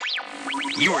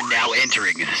You are now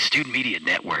entering the Student Media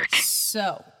Network.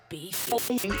 So, before...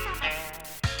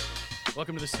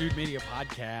 Welcome to the Student Media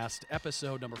Podcast,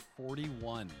 episode number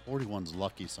 41. 41's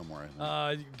lucky somewhere,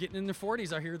 I think. Getting in the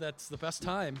 40s, I hear that's the best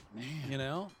time. Man. You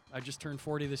know, I just turned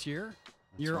 40 this year.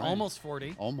 You're right. almost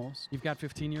 40. Almost. You've got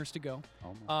 15 years to go.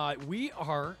 Almost. We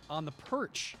are on the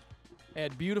perch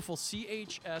at beautiful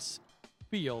CHS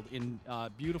Field in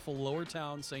beautiful Lower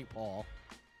Town, St. Paul,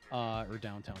 or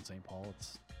downtown St. Paul.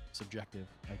 It's subjective,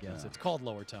 I guess. Yeah. It's called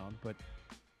Lower Town, but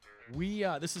we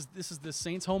this is the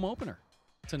Saints home opener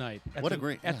tonight.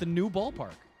 At the new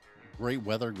ballpark. Great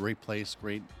weather, great place,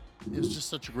 great. It was just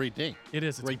such a great day. It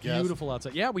is. It's Great beautiful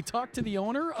outside. Yeah, we talked to the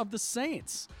owner of the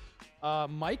Saints,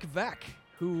 Mike Veeck,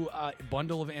 who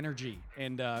bundle of energy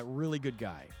and really good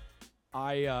guy.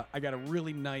 I got a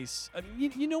really nice.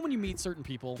 You know when you meet certain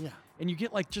people, Yeah. and you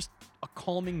get like just a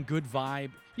calming, good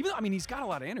vibe. Even though he's got a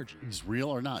lot of energy. He's real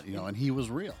or not, and he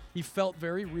was real. He felt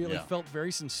very real. Yeah. He felt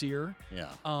very sincere.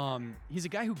 Yeah. He's a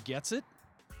guy who gets it.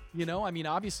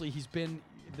 Obviously he's been.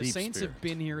 The Deep Saints spirit. have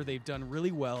been here. They've done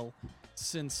really well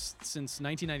since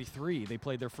 1993. They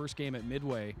played their first game at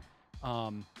Midway,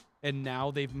 and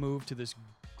now they've moved to this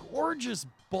gorgeous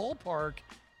ballpark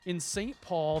in St.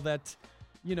 Paul that,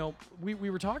 we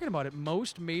were talking about it.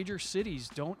 Most major cities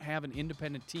don't have an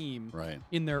independent team Right.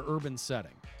 in their urban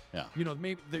setting. Yeah.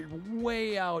 Maybe they're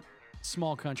way out,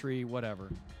 small country, whatever.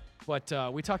 But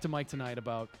we talked to Mike tonight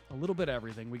about a little bit of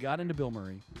everything. We got into Bill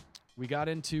Murray. We got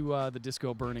into the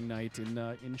disco burning night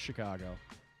in Chicago.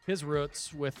 His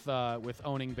roots with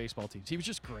owning baseball teams. He was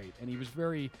just great, and he was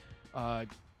very,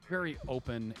 very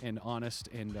open and honest.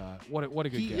 And what a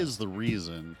good guy. He is the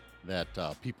reason that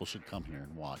people should come here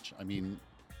and watch.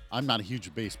 I'm not a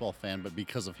huge baseball fan, but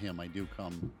because of him, I do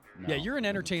come. Now. Yeah, you're an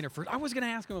entertainer. I was going to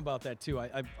ask him about that too.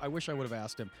 I wish I would have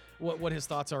asked him what his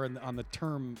thoughts are on the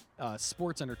term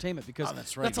sports entertainment, because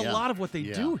that's right, a yeah. lot of what they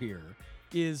Yeah. do here.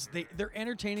 Is they're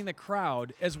entertaining the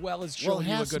crowd as well as Well, showing it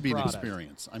you a has good to be product. an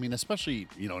experience. Especially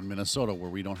in Minnesota where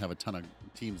we don't have a ton of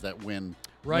teams that win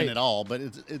Right. at all, but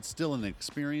it's still an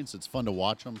experience. It's fun to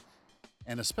watch them,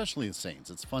 and especially the Saints.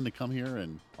 It's fun to come here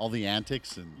and all the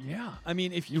antics, and Yeah,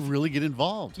 if you really get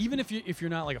involved. even if you're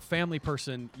not like a family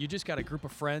person, you just got a group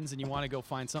of friends and you want to go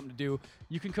find something to do,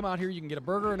 you can come out here. You can get a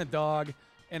burger and a dog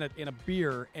and a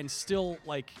beer and still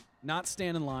not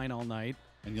stand in line all night.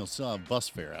 And you'll still have bus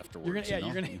fare afterwards.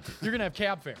 You're gonna have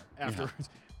cab fare afterwards.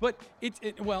 But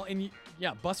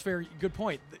bus fare. Good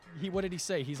point. What did he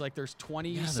say? He's like, there's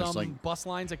 20 some bus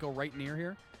lines that go right near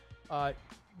here.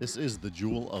 This is the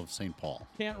jewel of St. Paul.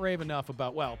 Can't rave enough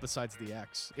about. Well, besides the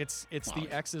X, it's the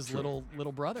X's true.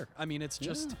 little brother. It's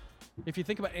just if you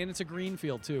think about, and it's a green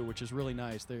field too, which is really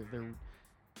nice.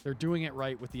 They're doing it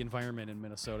right with the environment in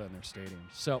Minnesota and their stadium.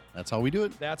 So That's how we do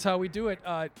it. that's how we do it.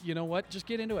 You know what? Just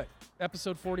get into it.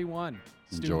 Episode 41,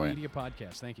 Student Enjoy. Media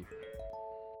Podcast. Thank you.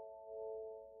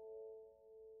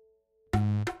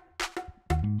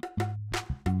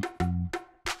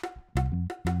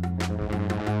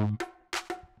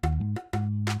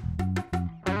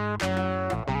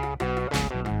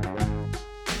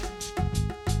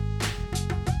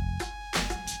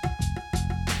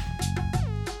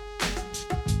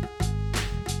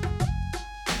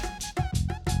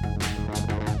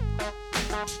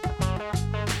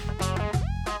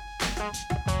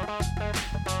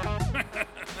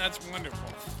 That's wonderful.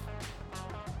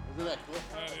 Isn't that cool?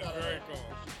 That is very cool.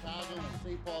 Chicago and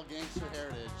St. Paul gangster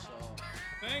heritage. So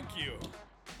Thank you.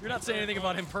 You're not saying anything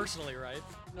about him personally, right?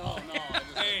 no. I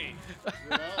just, Hey,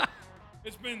 you know,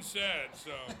 it's been said,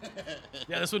 so.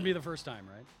 Yeah, this would be the first time,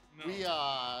 right? No. we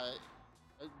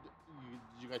did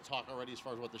you guys talk already as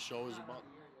far as what the show is about?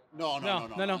 No. No.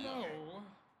 No.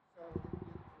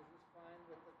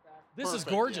 This is Perfect.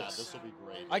 gorgeous. Yeah, this will be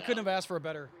great. I couldn't have asked for a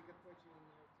better.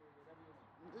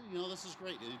 This is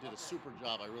great. You did a super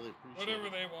job. I really appreciate Whatever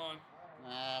it. they want.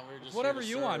 Nah, we're just Whatever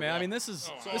here to you want, serve, man. yeah. This is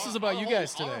So this is our- about our you whole-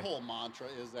 guys today. Our whole mantra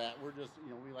is that we're just,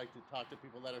 we like to talk to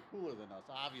people that are cooler than us.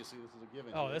 Obviously, this is a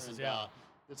given. Oh, here, this is- and, yeah.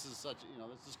 This is such,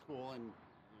 this is cool, and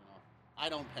I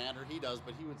don't pander. He does,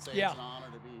 but he would say Yeah. it's an honor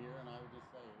to be here, and I would just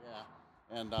say,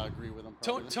 yeah, and agree with him.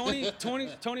 probably.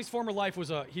 Tony's former life was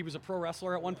he was a pro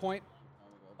wrestler at one point.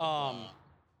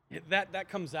 That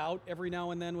comes out every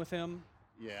now and then with him.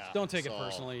 Yeah. Don't take it so,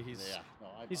 personally.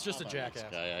 He's just a I'm nice jackass.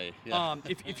 guy. Yeah.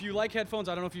 If you like headphones,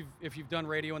 I don't know if you've done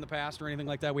radio in the past or anything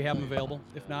like that. We have them available.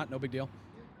 If not, no big deal.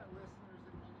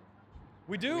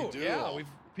 We do. We do. Yeah, we've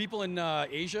people in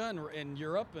Asia and in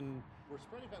Europe and. We're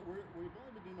spreading. We've only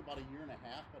been doing about a year and a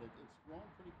half, but it's growing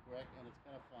pretty quick, and it's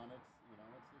kind of fun. It's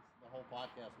the whole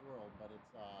podcast world, but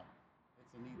it's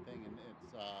a neat thing, and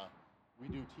it's we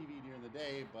do TV during the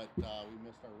day, but we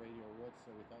missed our radio roots,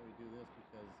 so we thought we'd do this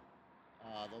because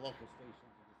the local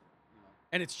stations are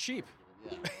just, And it's cheap.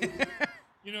 yeah.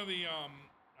 You know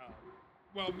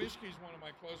well, Mishki's one of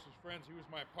my closest friends. He was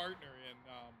my partner in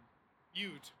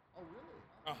Ute. Oh, really?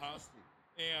 Uh-huh.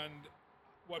 And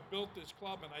what built this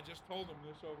club, and I just told them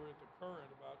this over at the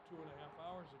Current about 2.5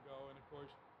 hours ago, and of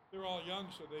course they're all young,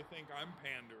 so they think I'm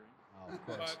pandering. Oh, of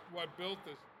course. But what built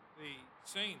the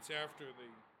Saints after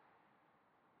the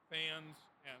fans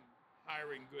and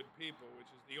hiring good people,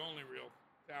 which is the only real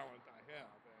talent I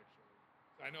have, actually.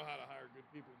 I know how to hire good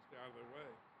people and stay out of their way.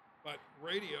 But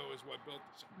radio is what built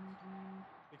the Saints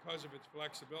because of its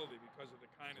flexibility, because of the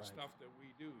kind of stuff that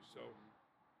we do. So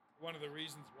one of the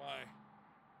reasons why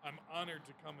I'm honored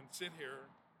to come and sit here,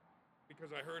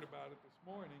 because I heard about it this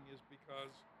morning, is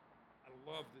because I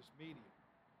love this medium.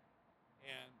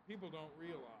 And people don't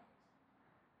realize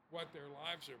what their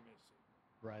lives are missing.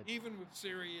 Right. Even with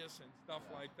Sirius and stuff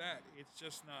like that, it's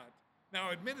just not. Now,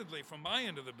 admittedly, from my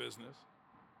end of the business,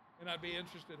 and I'd be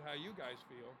interested how you guys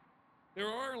feel, there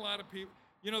are a lot of people,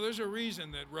 there's a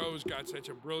reason that Rose got such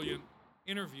a brilliant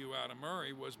interview out of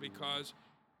Murray was because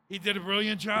he did a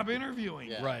brilliant job interviewing.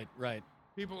 Yeah. Right.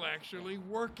 People actually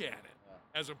work at it,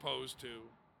 as opposed to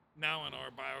now in our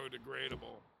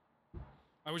biodegradable.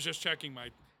 I was just checking my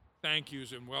thank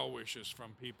yous and well wishes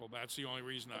from people. That's the only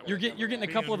reason I. You're getting a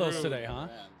couple of those rude. today, huh?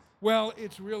 Well,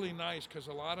 it's really nice because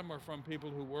a lot of them are from people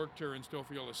who worked here and still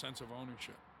feel a sense of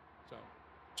ownership.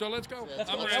 So let's go. Let's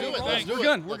I'm do ready. it. Let's Thanks. do We're it.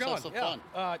 good. We're Let's going. have some Yeah.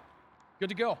 fun. Good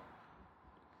to go.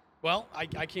 Well, I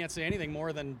can't say anything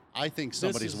more than I think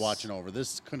somebody's is- watching over.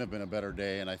 This couldn't have been a better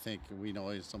day, and I think we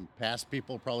know some past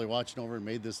people probably watching over and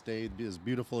made this day as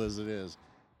beautiful as it is.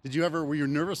 Were you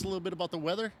nervous a little bit about the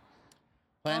weather?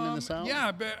 Planning this out?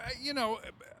 Yeah, but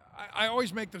I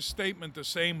always make the statement, the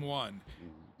same one.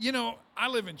 I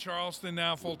live in Charleston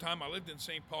now full time. I lived in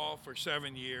St. Paul for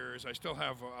 7 years. I still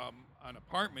have an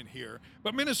apartment here.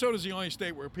 But Minnesota's the only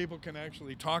state where people can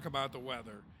actually talk about the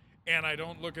weather. And I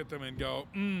don't look at them and go,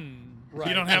 Right.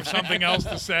 you don't have something else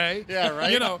to say? Yeah,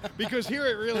 right. Because here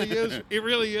it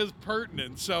really is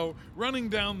pertinent. So running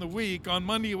down the week, on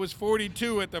Monday it was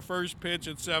 42 at the first pitch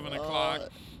at 7 o'clock.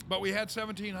 But we had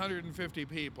 1,750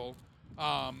 people,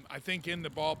 I think, in the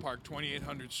ballpark,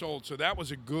 2,800 sold. So that was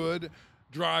a good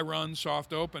dry run,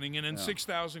 soft opening. And then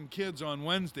 6,000 kids on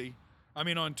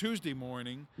Tuesday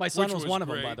morning. my son which was one of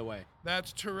them, great. by the way.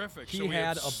 That's terrific. He So we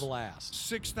had a blast.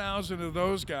 6,000 of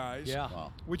those guys, Yeah.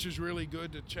 Wow. which is really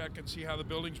good to check and see how the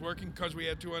building's working because we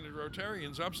had 200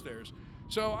 Rotarians upstairs.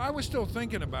 So I was still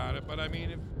thinking about it, but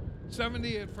if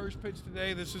 70 at first pitch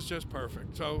today, this is just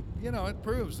perfect. So, it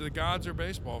proves the gods are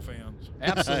baseball fans.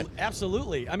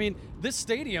 Absolutely. This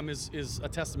stadium is a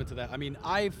testament to that.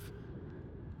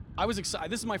 I was excited.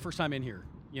 This is my first time in here.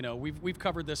 We've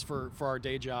covered this for our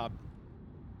day job,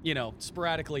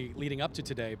 sporadically leading up to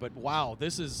today. But wow,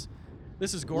 this is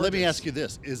gorgeous. Let me ask you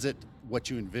this. Is it what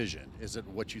you envisioned? Is it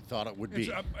what you thought it would be?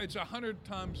 It's 100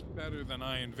 times better than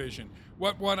I envisioned.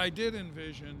 What I did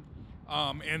envision,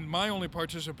 and my only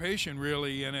participation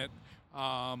really in it,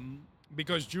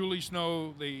 because Julie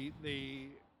Snow, the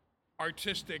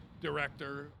artistic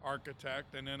director,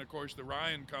 architect, and then of course the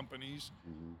Ryan companies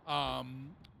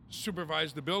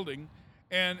supervised the building,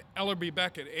 and Ellerby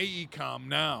Beckett, AECom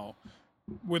now,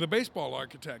 were the baseball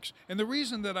architects. And the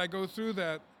reason that I go through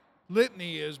that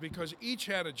litany is because each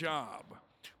had a job.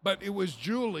 But it was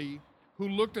Julie who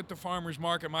looked at the farmer's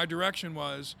market. My direction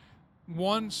was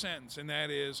one sentence, and that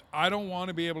is, I don't want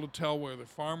to be able to tell where the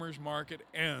farmer's market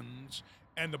ends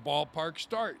and the ballpark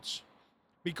starts,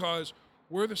 because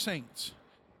we're the Saints.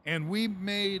 And we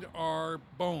made our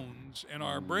bones and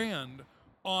our brand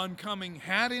on coming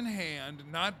hat in hand,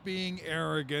 not being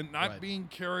arrogant, not being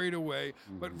carried away,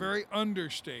 but very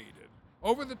understated.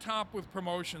 Over the top with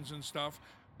promotions and stuff,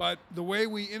 but the way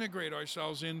we integrate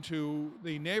ourselves into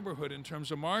the neighborhood in terms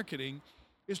of marketing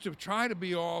is to try to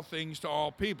be all things to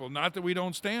all people. Not that we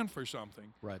don't stand for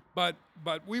something, Right. but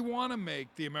we want to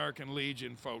make the American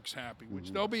Legion folks happy,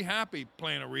 which they'll be happy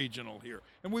playing a regional here.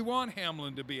 And we want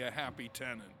Hamlin to be a happy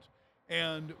tenant.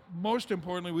 And most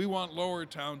importantly, we want Lower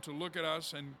Town to look at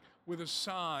us and with a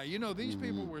sigh. These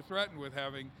people were threatened with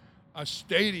having a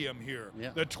stadium here.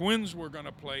 Yeah. The Twins were going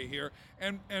to play here.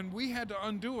 And we had to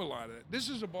undo a lot of it. This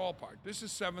is a ballpark. This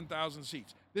is 7,000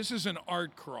 seats. This is an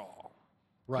art crawl.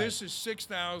 Right. This is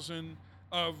 6,000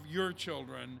 of your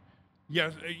children,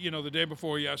 the day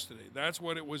before yesterday. That's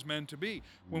what it was meant to be.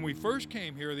 When we first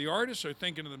came here, the artists are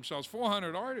thinking to themselves,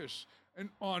 400 artists, and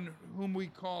on whom we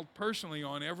called personally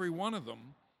on every one of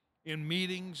them in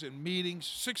meetings.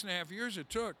 6.5 years it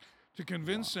took to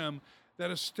convince them that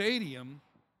a stadium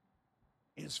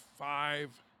is 5,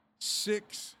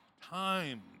 6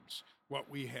 times what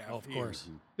we have Oh, of here. course.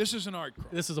 This is an art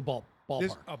crop. This is a ballpark.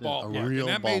 A ballpark. real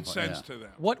And that made ballpark, sense yeah. to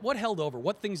them. What held over?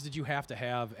 What things did you have to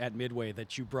have at Midway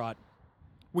that you brought?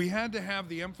 We had to have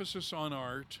the emphasis on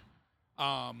art.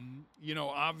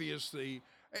 Obviously,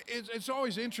 it's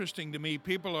always interesting to me.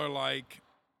 People are like,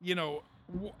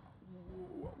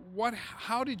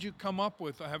 how did you come up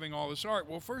with having all this art?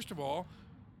 Well, first of all,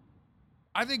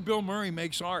 I think Bill Murray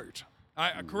makes art.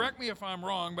 Correct me if I'm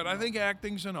wrong, but I think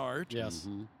acting's an art. Yes.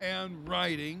 And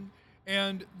writing.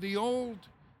 And the old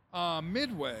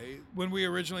Midway, when we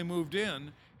originally moved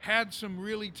in, had some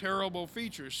really terrible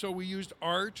features. So we used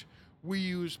art. We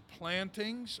used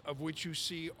plantings, of which you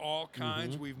see all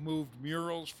kinds. We've moved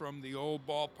murals from the old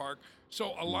ballpark.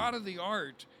 So a lot of the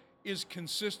art is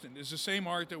consistent. It's the same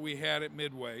art that we had at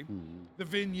Midway. The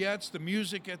vignettes, the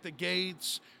music at the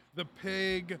gates, the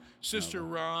pig, Sister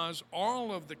Roz,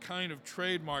 all of the kind of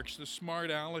trademarks, the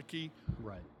smart alecky,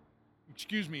 Right.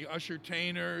 usher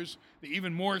tainers, the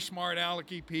even more smart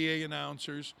alecky PA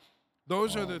announcers.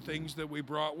 Those are the things that we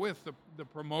brought with, the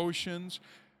promotions.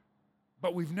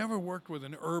 But we've never worked with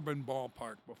an urban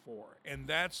ballpark before. And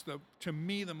that's, to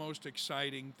me, the most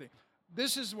exciting thing.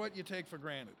 This is what you take for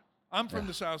granted. I'm from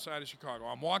the south side of Chicago.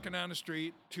 I'm walking down the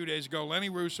street 2 days ago. Lenny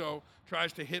Russo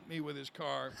tries to hit me with his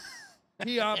car.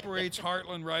 He operates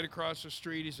Heartland right across the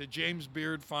street. He's a James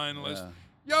Beard finalist.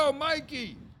 Yo,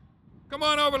 Mikey, come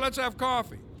on over. Let's have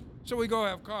coffee. So we go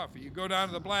have coffee. You go down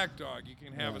to the Black Dog. You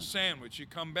can have a sandwich. You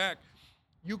come back.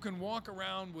 You can walk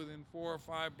around within 4 or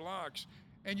 5 blocks,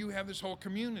 and you have this whole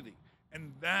community.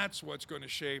 And that's what's going to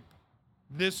shape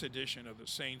this edition of the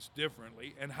Saints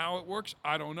differently. And how it works,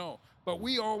 I don't know. But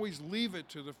we always leave it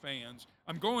to the fans.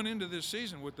 I'm going into this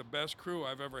season with the best crew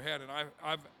I've ever had. And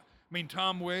I mean,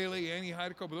 Tom Whaley, Annie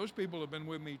Heidekope, those people have been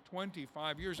with me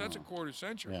 25 years. That's a quarter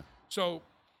century. Yeah. So,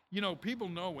 people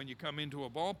know when you come into a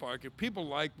ballpark, if people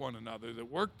like one another that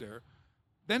work there,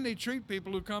 then they treat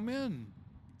people who come in.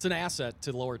 It's an asset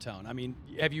to Lower Town. I mean,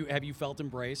 have you felt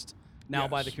embraced now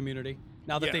by Yes. the community?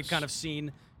 Now that they've Yes. kind of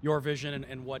seen your vision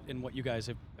and what you guys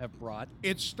have brought?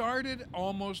 It started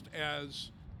almost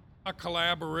as a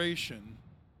collaboration,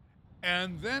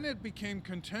 and then it became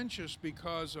contentious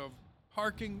because of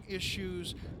parking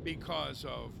issues, because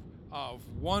of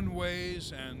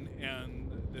one-ways and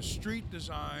the street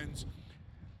designs.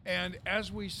 And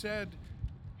as we said,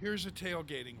 here's a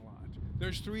tailgating lot.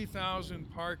 There's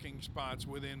 3,000 parking spots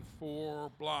within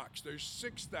 4 blocks. There's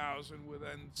 6,000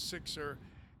 within 6 or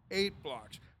 8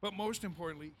 blocks. But most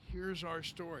importantly, here's our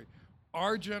story.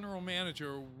 Our general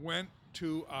manager went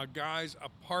to a guy's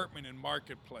apartment in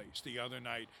Marketplace the other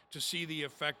night to see the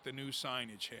effect the new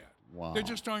signage had. Wow. There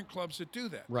just aren't clubs that do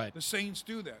that. Right. The Saints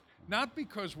do that. Not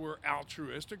because we're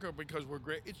altruistic or because we're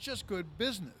great. It's just good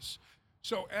business.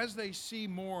 So as they see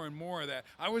more and more of that,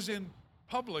 I was in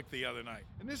Public the other night,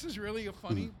 and this is really a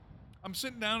funny. I'm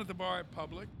sitting down at the bar at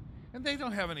Public, and they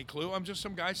don't have any clue. I'm just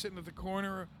some guy sitting at the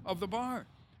corner of the bar.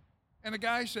 And the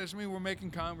guy says to me, we're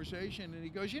making conversation, and he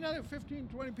goes, there 15,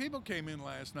 20 people came in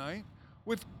last night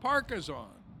with parkas on.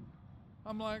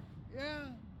 I'm like, yeah,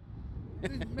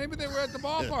 maybe they were at the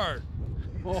ballpark.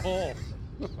 Oh,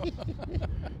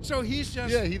 So he's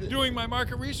just doing my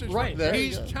market research. Right. There you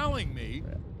He's go. telling me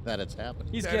That it's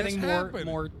happening. he's that getting it's more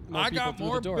happened. I people got through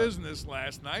more the door. business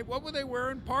last night. What were they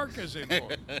wearing parkas in for?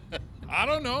 I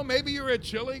don't know. Maybe you're a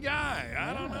chilly guy.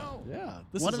 I don't know. Yeah.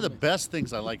 This One is of the amazing. best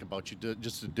things I like about you,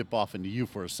 just to dip off into you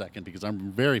for a second, because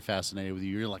I'm very fascinated with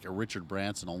you. You're like a Richard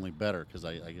Branson, only better, because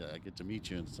I get to meet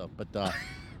you and stuff. But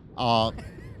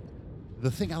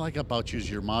the thing I like about you is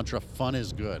your mantra, fun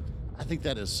is good. I think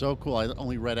that is so cool. I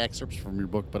only read excerpts from your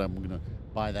book, but I'm going to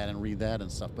buy that and read that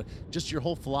and stuff. But just your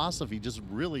whole philosophy just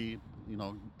really,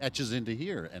 etches into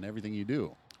here and everything you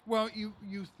do. Well,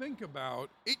 you think about,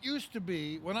 it used to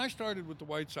be, when I started with the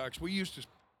White Sox, we used to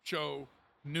show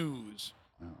news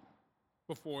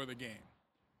before the game.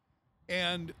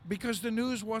 And because the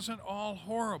news wasn't all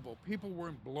horrible, people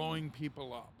weren't blowing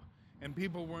people up, and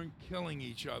people weren't killing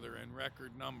each other in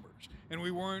record numbers, and we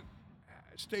weren't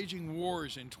staging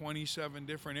wars in 27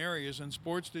 different areas, and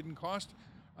sports didn't cost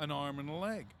an arm and a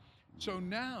leg. So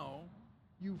now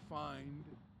you find,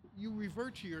 you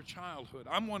revert to your childhood.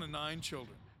 I'm one of 9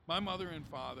 children. My mother and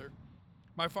father.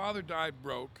 My father died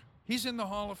broke. He's in the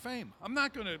Hall of Fame.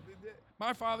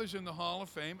 My father's in the Hall of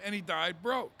Fame, and he died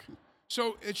broke.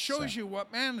 So it shows you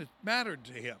what mattered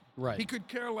to him. Right. He could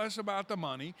care less about the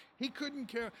money. He couldn't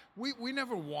care. We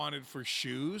never wanted for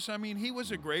shoes. I mean, he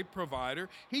was a great provider.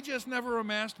 He just never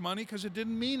amassed money because it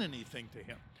didn't mean anything to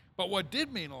him. But what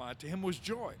did mean a lot to him was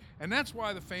joy. And that's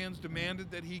why the fans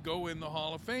demanded that he go in the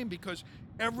Hall of Fame, because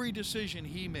every decision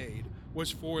he made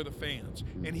was for the fans.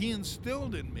 And he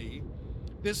instilled in me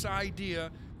this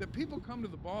idea that people come to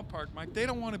the ballpark, Mike, they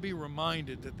don't want to be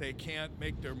reminded that they can't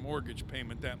make their mortgage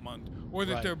payment that month or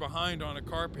that they're behind on a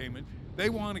car payment. They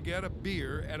want to get a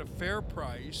beer at a fair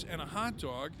price and a hot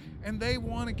dog, and they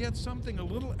want to get something a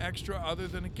little extra other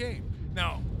than a game.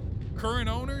 Now, current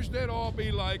owners, they'd all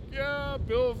be like, yeah,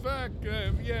 Bill Veeck,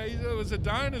 yeah, he was a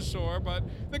dinosaur, but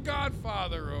the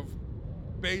godfather of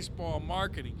baseball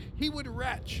marketing. He would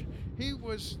retch. He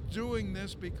was doing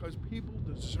this because people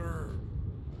deserve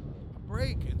a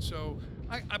break. And so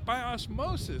I by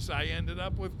osmosis, I ended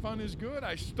up with Fun is Good.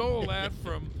 I stole that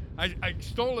from, I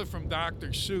stole it from Dr.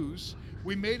 Seuss.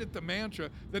 We made it the mantra.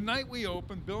 The night we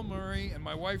opened, Bill Murray and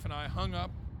my wife and I hung up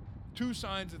 2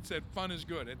 signs that said Fun is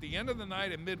Good. At the end of the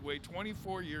night at Midway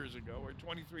 24 years ago or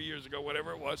 23 years ago,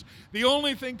 whatever it was, the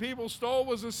only thing people stole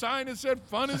was a sign that said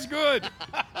Fun is Good.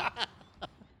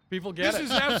 People get This it.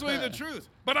 is absolutely the truth.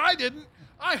 But I didn't.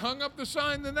 I hung up the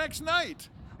sign the next night,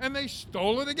 and they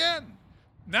stole it again.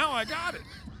 Now I got it.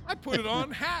 I put it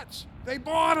on hats. They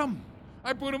bought them.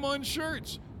 I put them on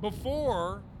shirts.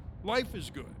 Before, Life is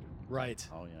Good. Right.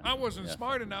 Oh, yeah. I wasn't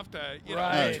smart enough to,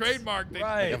 Right. trademark the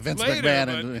Right. Like a Vince later,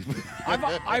 McMahon.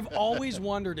 but I've always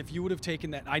wondered if you would have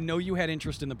taken that. I know you had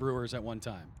interest in the Brewers at one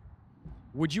time.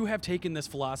 Would you have taken this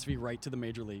philosophy right to the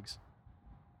major leagues?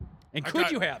 And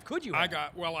could you have?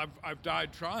 Well, I've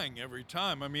died trying every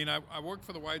time. I mean, I worked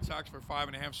for the White Sox for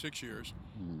 5.5, 6 years.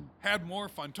 Had more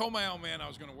fun. Told my old man I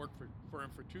was going to work for him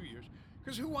for 2 years.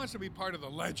 Because who wants to be part of the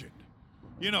legend?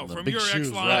 You know, The from big your shoes,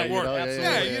 ex-line right, of work. you know,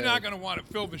 yeah, You're not going to want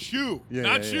to fill the shoe.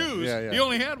 Not shoes. Yeah, yeah. He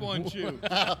only had one shoe.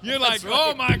 You're like,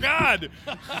 oh, my God.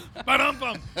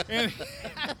 Ba-dum-bum. And,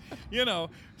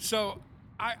 so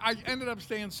I ended up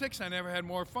staying 6. I never had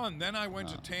more fun. Then I went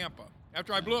to Tampa.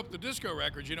 After I blew up the disco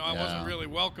records, I wasn't really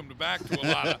welcomed back to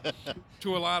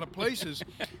a lot of places.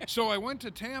 So I went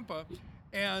to Tampa,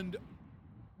 and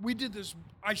we did this,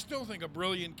 I still think, a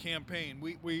brilliant campaign.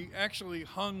 We actually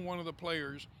hung one of the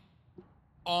players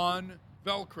on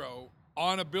Velcro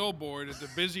on a billboard at the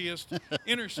busiest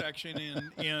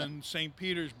intersection in St.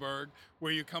 Petersburg,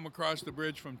 where you come across the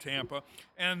bridge from Tampa.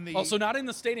 And so not in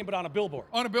the stadium, but on a billboard.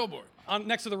 On a billboard.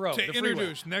 Next to the road, To the freeway.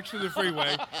 introduce next to the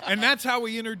freeway. And that's how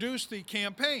we introduced the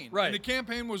campaign. Right. And the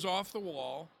campaign was off the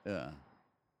wall. Yeah.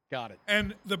 Got it.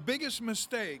 And the biggest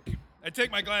mistake, I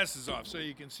take my glasses off so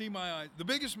you can see my eyes. The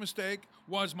biggest mistake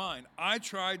was mine. I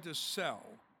tried to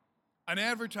sell an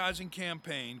advertising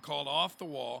campaign called Off the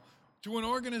Wall to an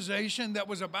organization that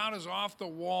was about as off the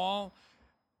wall.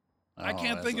 I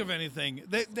can't think of anything.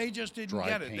 They just didn't Dry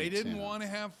get it. They paint, didn't yeah. want to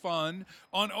have fun.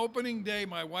 On opening day,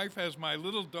 my wife has my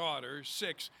little daughter,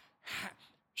 6.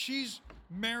 She's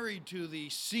married to the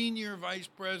senior vice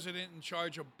president in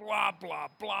charge of blah, blah,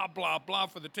 blah, blah, blah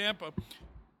for the Tampa,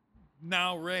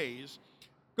 now Rays.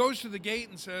 Goes to the gate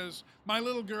and says, my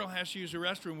little girl has to use the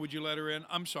restroom. Would you let her in?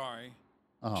 I'm sorry.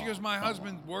 She goes, my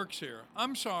husband works here.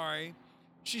 I'm sorry.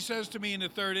 She says to me in the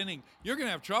 3rd inning, you're going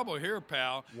to have trouble here,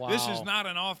 pal. Wow. This is not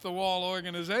an off-the-wall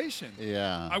organization.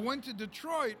 Yeah. I went to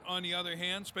Detroit, on the other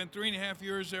hand, spent 3.5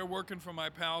 years there working for my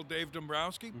pal Dave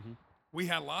Dombrowski. We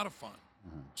had a lot of fun.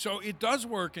 So it does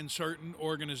work in certain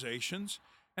organizations,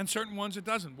 and certain ones it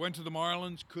doesn't. Went to the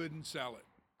Marlins, couldn't sell it.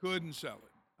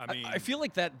 I mean, I feel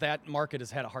like that market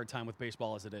has had a hard time with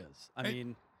baseball as it is. I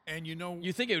mean, and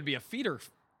you think it would be a feeder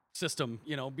system,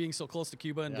 being so close to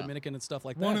Cuba and Dominican and stuff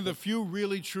like that. one of the few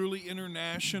really, truly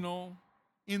international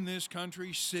in this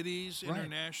country, cities,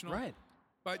 international. Right.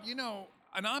 But,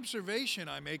 an observation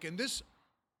I make, and this,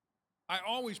 I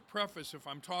always preface if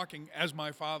I'm talking as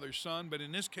my father's son, but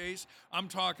in this case, I'm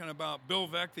talking about Bill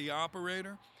Veeck, the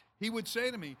operator. He would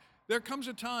say to me, there comes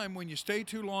a time when you stay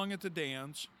too long at the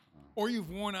dance or you've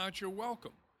worn out your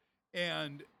welcome.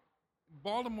 And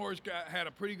Baltimore's had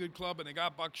a pretty good club, and they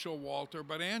got Buck Showalter,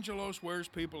 but Angelos wears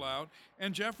people out,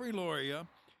 and Jeffrey Loria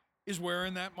is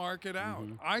wearing that market out.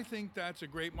 I think that's a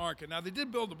great market. Now, they did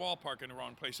build the ballpark in the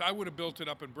wrong place. I would have built it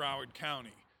up in Broward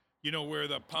County, where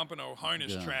the Pompano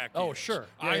harness track Oh, is. sure.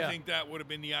 I think that would have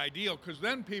been the ideal, because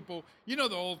then people, the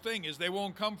whole thing is they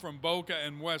won't come from Boca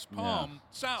and West Palm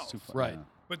south. Right.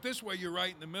 But this way, you're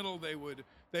right in the middle.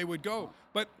 They would go.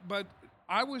 But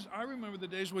I remember the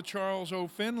days with Charles O.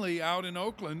 Finley out in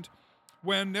Oakland,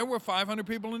 when there were 500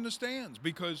 people in the stands,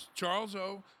 because Charles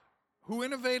O., who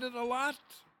innovated a lot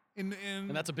in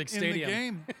And that's a big in stadium. the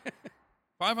game.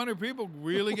 500 people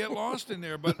really get lost in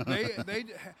there, but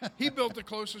he built the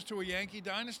closest to a Yankee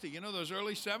dynasty. Those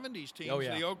early 70s teams, Oh,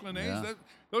 yeah. the Oakland A's. Yeah.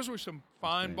 Those were some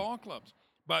fine ball clubs.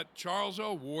 But Charles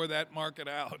O wore that market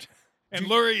out. And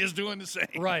Lurie is doing the same.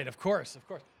 Right, of course, of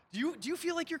course. Do you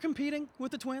feel like you're competing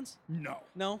with the Twins? No.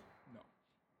 No?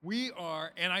 We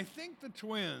are, and I think the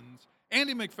Twins,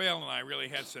 Andy McPhail and I really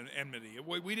had some enmity.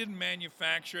 We didn't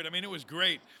manufacture it. I mean, it was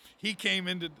great. I came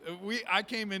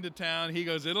into town. He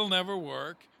goes, "It'll never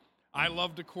work." I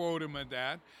love to quote him at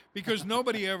that because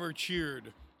nobody ever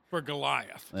cheered for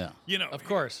Goliath. Yeah. You know, Of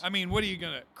course. I mean, what are you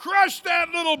gonna crush that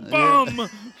little bum?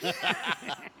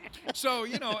 So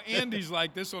Andy's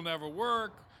like, "This will never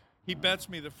work." He bets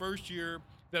me the first year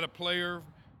that a player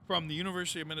from the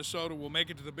University of Minnesota will make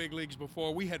it to the big leagues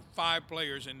before. We had 5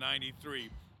 players in '93,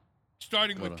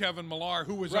 starting with Kevin Millar,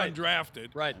 who was undrafted.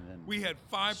 Right. We had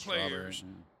 5 Strawberry, players.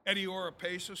 Eddie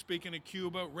Oropesa, speaking of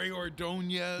Cuba, Ray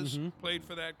Ordonez played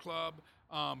for that club,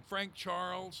 Frank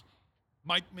Charles,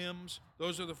 Mike Mims.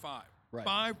 Those are the 5. Right.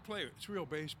 5 players. It's real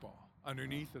baseball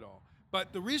underneath it all.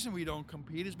 But the reason we don't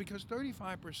compete is because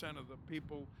 35% of the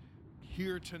people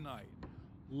here tonight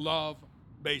love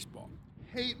baseball,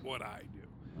 hate what I do.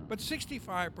 But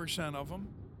 65% of them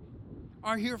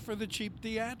are here for the cheap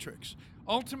theatrics.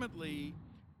 Ultimately,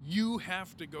 you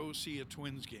have to go see a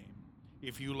Twins game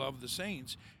if you love the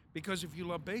Saints, because if you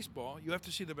love baseball, you have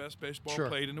to see the best baseball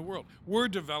played in the world. We're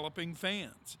developing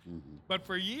fans. But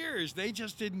for years, they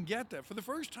just didn't get that. For the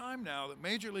first time now that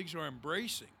major leagues are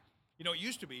embracing, it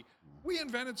used to be, we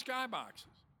invented skyboxes.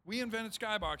 We invented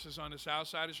skyboxes on the south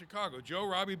side of Chicago. Joe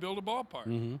Robbie built a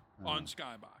ballpark on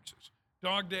skyboxes.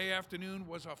 Dog Day Afternoon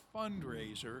was a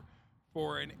fundraiser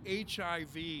for an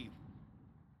HIV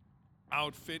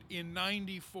outfit in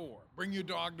 '94. Bring your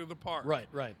dog to the park.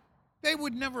 Right. They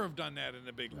would never have done that in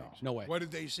the big leagues. No way. What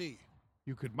did they see?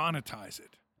 You could monetize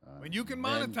it. When you can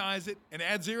monetize it and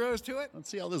add zeros to it, Let's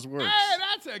see how this works. hey,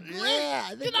 that's a great. Yeah, I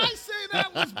think Did I say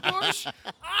that was Bush?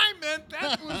 I meant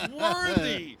that was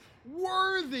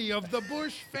worthy of the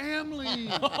Bush family.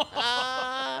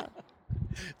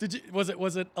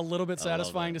 Was it a little bit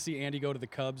satisfying to see Andy go to the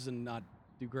Cubs and not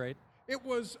do great? It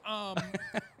was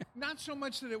not so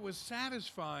much that it was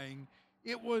satisfying.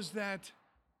 It was that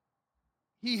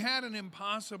he had an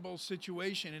impossible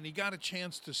situation and he got a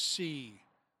chance to see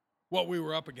what we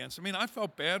were up against. I mean, I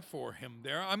felt bad for him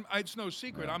there. It's no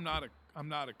secret. I'm not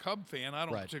a Cub fan. I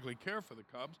don't particularly care for the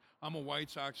Cubs. I'm a White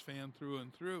Sox fan through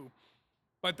and through.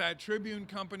 But that Tribune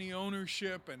Company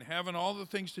ownership and having all the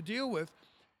things to deal with,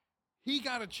 he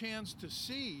got a chance to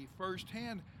see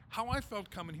firsthand how I felt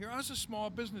coming here. I was a small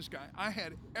business guy. I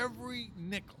had every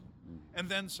nickel and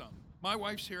then some. My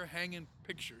wife's here hanging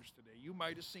pictures today. You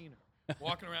might have seen her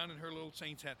walking around in her little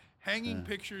Saints hat, hanging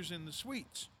pictures in the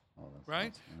suites.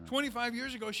 Right? Nice. Yeah. 25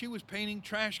 years ago, she was painting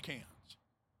trash cans.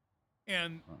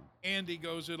 And Andy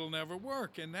goes, "It'll never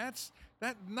work." And that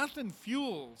nothing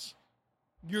fuels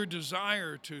your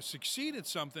desire to succeed at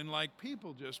something like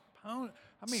people just pound.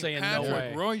 I mean, saying no Patrick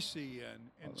way. Royce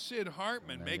and Sid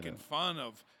Hartman making fun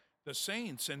of the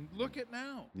Saints. And look at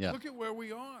now. Yeah. Look at where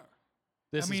we are.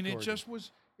 This I mean, is it gorgeous. just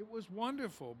was. It was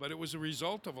wonderful, but it was a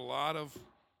result of a lot of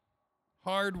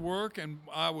hard work, and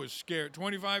I was scared.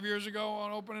 25 years ago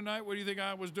on opening night, what do you think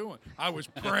I was doing? I was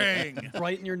praying.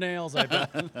 Biting your nails, I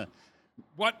bet.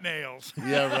 What nails?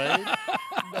 Yeah, right?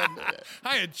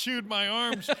 I had chewed my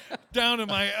arms down to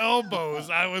my elbows.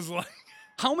 I was like,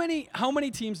 How many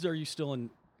teams are you still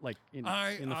in the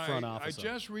front office? I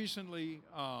just recently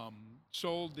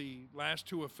sold the last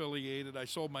 2 affiliated. I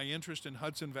sold my interest in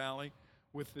Hudson Valley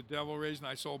with the Devil Rays, and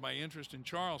I sold my interest in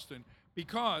Charleston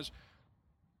because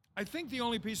I think the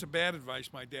only piece of bad advice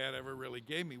my dad ever really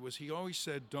gave me was he always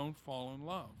said, "Don't fall in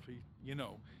love."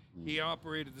 He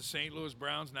operated the St. Louis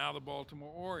Browns, now the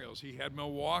Baltimore Orioles. He had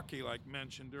Milwaukee, like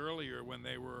mentioned earlier, when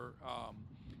they were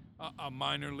a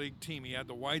minor league team. He had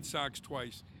the White Sox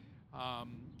twice.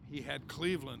 He had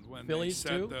Cleveland when Phillies they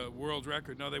set too? the world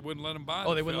record. No, they wouldn't let him buy.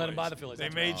 Oh, the they wouldn't let him Phillies. buy the Phillies. They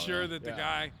That's made right. sure that the Yeah.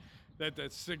 guy,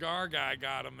 that cigar guy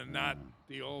got him, and not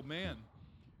the old man.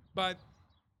 But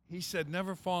he said,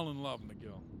 never fall in love,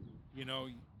 McGill.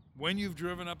 When you've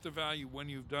driven up the value,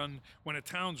 when a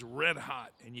town's red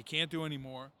hot and you can't do any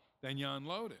more, then you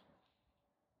unload it.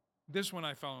 This one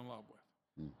I fell in love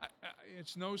with.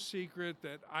 It's no secret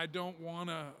that I don't want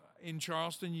to. In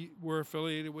Charleston, we're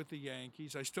affiliated with the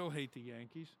Yankees. I still hate the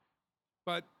Yankees.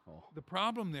 But the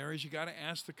problem there is you got to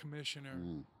ask the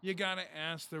commissioner. You got to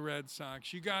ask the Red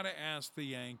Sox. You got to ask the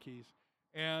Yankees.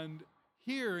 And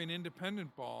here in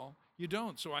independent ball, you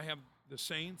don't. So I have the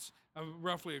Saints. I have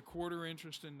roughly a quarter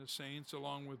interest in the Saints,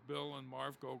 along with Bill and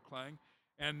Marv Goldklang.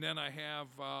 And then I have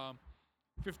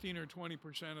 15 or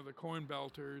 20% of the Corn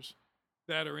Belters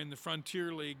that are in the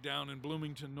Frontier League down in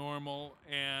Bloomington Normal,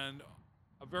 and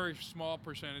a very small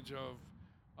percentage of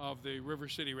of the River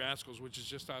City Rascals, which is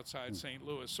just outside St.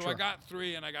 Louis. So I Sure. got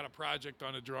 3, and I got a project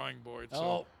on a drawing board. So,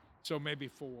 Oh. so maybe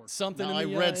 4. Something Now, in I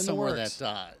the, read in the somewhere works.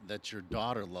 that your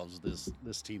daughter loves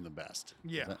this team the best.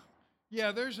 Yeah. Is that-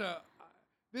 Yeah, there's a.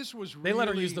 This was They really. let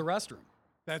her use the restroom.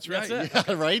 That's right. That's it.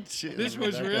 Yeah, right. This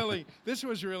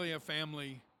was really a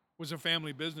family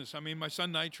business. I mean, my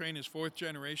son Night Train is 4th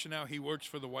generation now. He works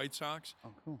for the White Sox.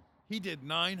 Oh, cool. He did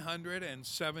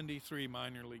 973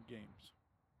 minor league games.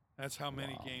 That's how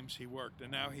many games he worked,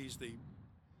 and now he's the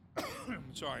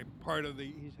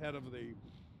he's head of the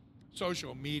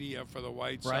social media for the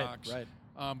White Sox. Right.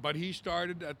 But he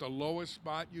started at the lowest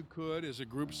spot you could as a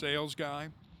group sales guy.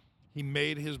 He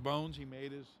made his bones.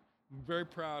 I'm very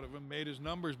proud of him, made his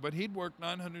numbers, but he'd worked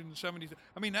 970.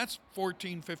 I mean, that's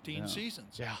 14, 15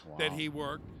 seasons Yeah. that he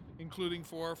worked, including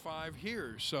 4 or 5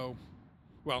 here. So,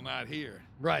 well, not here.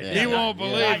 Right. Yeah. He won't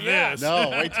believe Yeah. this. No,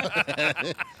 wait.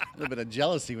 A little bit of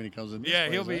jealousy when he comes in. This Yeah,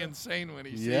 place, he'll be huh? insane when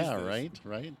he sees Yeah, this.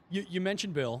 right. You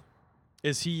mentioned Bill.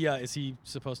 Is he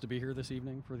supposed to be here this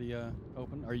evening for the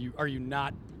Open? Are you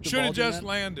not? Should have divulging just that?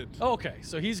 landed. Oh, okay,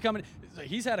 so he's coming.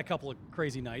 He's had a couple of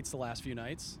crazy nights the last few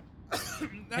nights.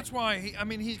 That's why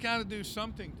he's got to do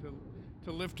something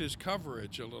to lift his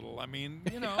coverage a little. I mean,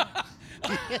 you know.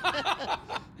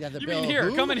 Yeah, the You Bill mean here?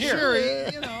 who? Come in here.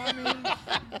 Sure,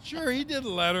 sure, he did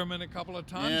Letterman a couple of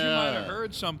times. You might have Yeah.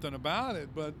 heard something about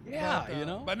it, but Yeah, but, you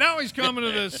know. But now he's coming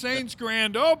to the Saints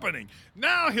grand opening.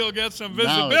 Now he'll get some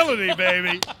Now visibility,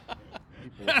 baby.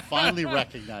 People will finally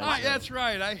recognize him. That's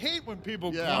right. I hate when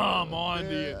people Yeah. come on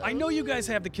to you. I know you guys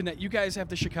have the connect. You guys have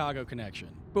the Chicago connection.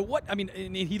 But what? I mean,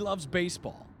 and he loves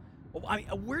baseball. I mean,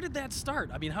 where did that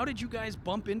start? I mean, how did you guys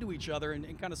bump into each other and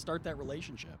kind of start that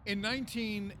relationship? In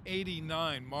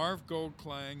 1989, Marv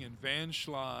Goldklang and Van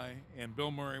Schley and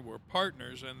Bill Murray were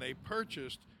partners, and they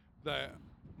purchased the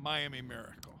Miami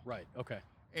Miracle. Right. Okay.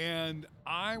 And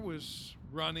I was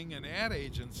running an ad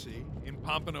agency in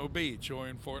Pompano Beach or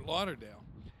in Fort Lauderdale.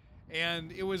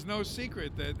 And it was no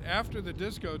secret that after the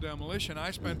disco demolition,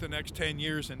 I spent the next 10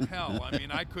 years in hell. I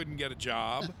mean, I couldn't get a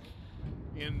job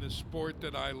in the sport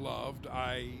that I loved.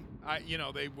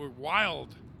 They were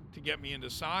wild to get me into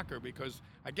soccer because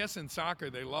I guess in soccer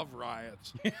they love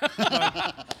riots.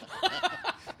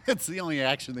 It's the only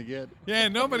action they get. Yeah,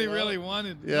 nobody really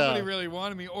wanted Yeah.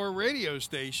 me or radio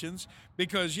stations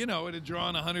because it had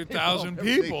drawn 100,000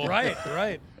 people.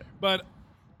 Right. But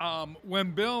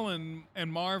when Bill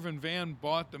and Marv and Van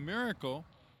bought the Miracle,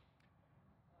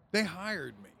 they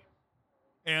hired me.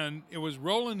 And it was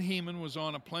Roland Heeman was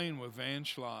on a plane with Van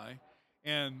Schley,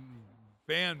 and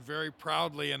Van very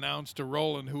proudly announced to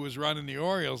Roland, who was running the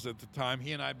Orioles at the time,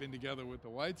 he and I had been together with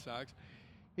the White Sox,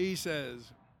 he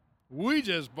says, "We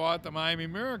just bought the Miami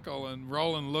Miracle." And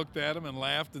Roland looked at him and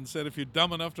laughed and said, "If you're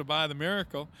dumb enough to buy the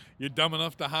Miracle, you're dumb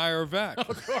enough to hire Veeck."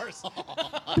 Of course.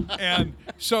 And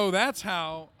so that's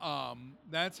how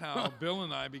Bill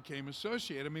and I became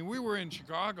associated. I mean, we were in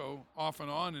Chicago off and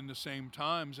on in the same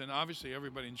times, and obviously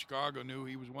everybody in Chicago knew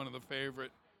he was one of the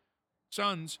favorite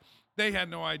sons. They had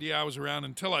no idea I was around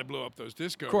until I blew up those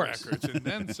disco course. records, and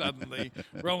then suddenly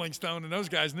Rolling Stone and those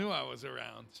guys knew I was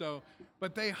around. So,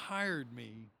 but they hired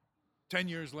me 10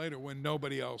 years later when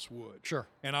nobody else would. Sure.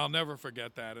 And I'll never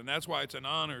forget that. And that's why it's an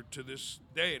honor to this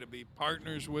day to be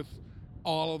partners with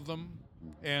all of them.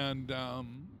 And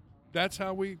that's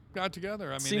how we got together.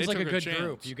 I mean, Seems they like a took good chance.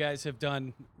 group. You guys have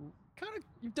done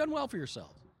you've done well for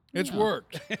yourselves. It's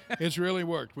worked. It's really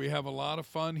worked. We have a lot of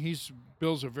fun.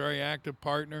 Bill's a very active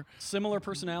partner. Similar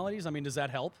personalities. I mean, does that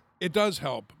help? It does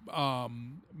help,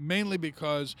 mainly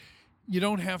because you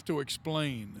don't have to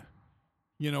explain,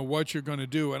 what you're going to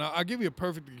do. And I'll give you a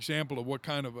perfect example of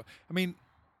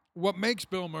what makes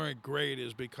Bill Murray great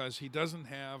is because he doesn't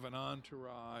have an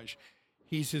entourage.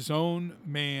 He's his own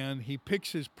man. He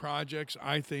picks his projects,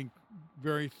 I think,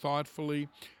 very thoughtfully.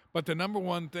 But the number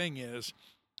one thing is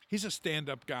he's a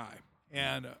stand-up guy.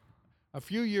 And a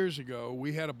few years ago,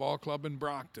 we had a ball club in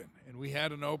Brockton, and we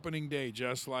had an opening day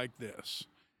just like this.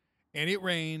 And it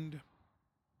rained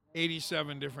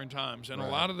 87 different times. And a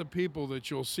lot of the people that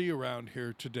you'll see around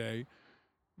here today,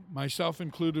 myself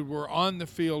included, were on the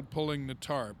field pulling the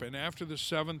tarp. And after the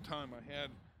 7th time,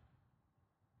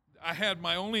 I had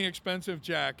my only expensive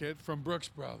jacket from Brooks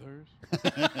Brothers.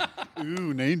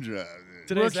 Ooh, name drop.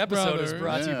 Today's Brooks episode is Brothers.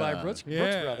 brought to you by Yeah. Brooks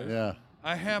Yeah. Brothers. Yeah.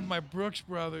 I have my Brooks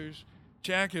Brothers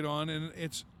jacket on, and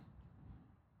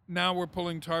now we're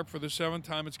pulling tarp for the 7th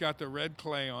time. It's got the red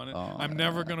clay on it. Oh, I'm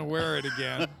never going to wear it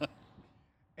again.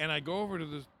 And I go over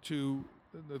to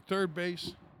the third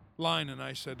base line, and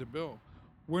I said to Bill,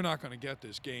 "We're not going to get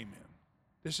this game in.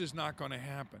 This is not going to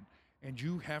happen. And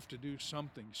you have to do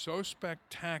something so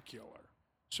spectacular,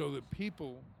 so that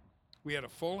people, we had a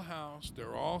full house,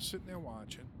 they're all sitting there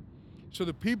watching, so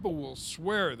the people will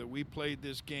swear that we played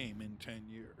this game in 10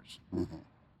 years.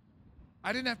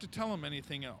 I didn't have to tell him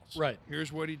anything else. Right.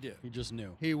 Here's what he did. He just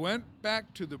knew. He went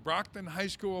back to the Brockton High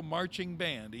School marching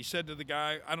band. He said to the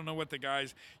guy, I don't know what the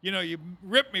guy's, you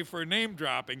ripped me for name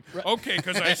dropping. Right. Okay,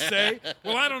 because I say,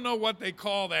 well, I don't know what they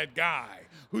call that guy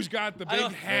who's got the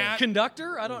big hat.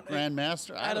 Conductor? I don't.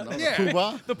 Grandmaster? I don't know. Yeah. The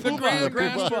Poobah? The Poobah.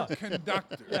 Grandmaster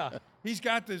Conductor. Yeah. He's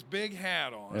got this big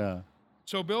hat on. Yeah.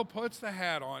 So Bill puts the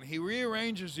hat on. He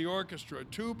rearranges the orchestra,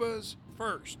 tubas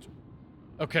first,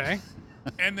 Okay.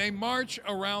 and they march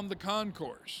around the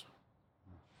concourse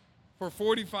for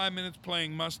 45 minutes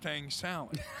playing Mustang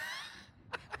Sally.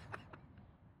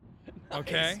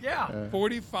 Okay? Yeah.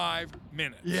 45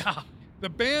 minutes. Yeah. The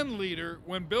band leader,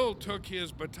 when Bill took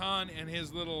his baton and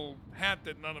his little hat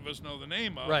that none of us know the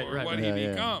name of Right, or right, what right. he Yeah,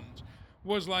 yeah. becomes,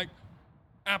 was like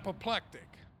apoplectic.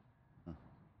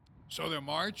 So they're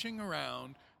marching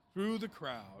around through the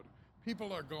crowd.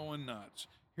 People are going nuts.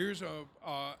 Here's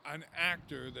an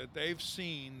actor that they've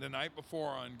seen the night before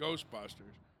on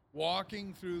Ghostbusters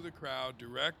walking through the crowd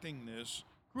directing this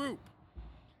group.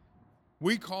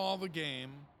 We call the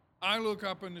game. I look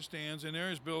up in the stands, and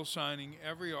there's Bill signing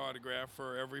every autograph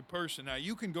for every person. Now,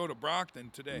 you can go to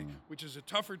Brockton today, which is a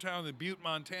tougher town than Butte,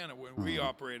 Montana, when we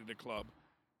operated a club.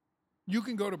 You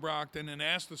can go to Brockton and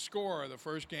ask the score of the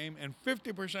first game, and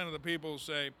 50% of the people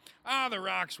say, the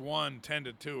Rocks won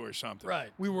 10-2 or something. Right.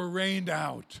 We were rained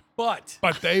out. But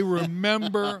They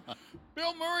remember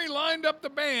Bill Murray lined up the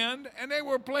band, and they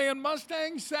were playing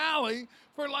Mustang Sally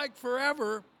for like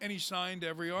forever, and he signed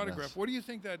every autograph. Yes. What do you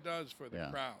think that does for the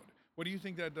Yeah. crowd? What do you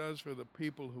think that does for the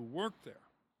people who work there?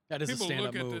 that is People a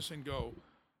stand-up look at move. this and go,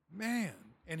 man,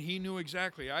 and he knew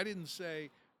exactly. I didn't say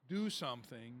do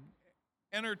something,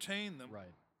 entertain them.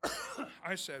 Right.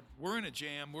 I said, we're in a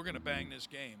jam. We're going to bang this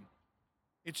game.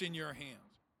 It's in your hands.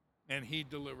 And he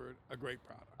delivered a great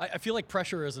product. I feel like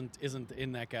pressure isn't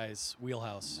in that guy's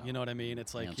wheelhouse. No. You know what I mean?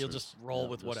 It's like he'll Answers. just roll Yeah,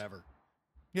 with just- whatever.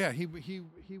 Yeah, he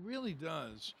really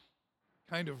does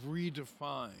kind of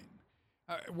redefine.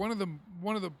 One of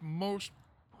the most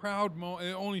proud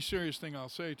the only serious thing I'll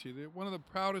say to you, one of the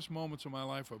proudest moments of my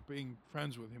life of being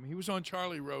friends with him. He was on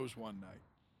Charlie Rose one night.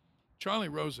 Charlie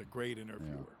Rose is a great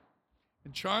interviewer.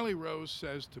 And Charlie Rose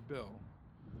says to Bill,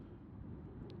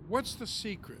 what's the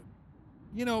secret?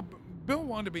 Bill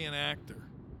wanted to be an actor.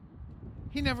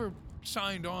 He never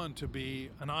signed on to be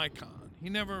an icon. He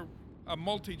never a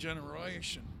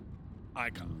multi-generation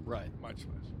icon, Right. much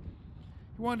less.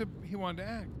 He wanted to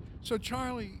act. So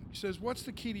Charlie says, what's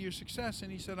the key to your success?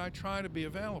 And he said, I try to be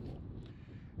available.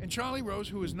 And Charlie Rose,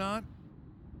 who is not,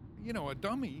 a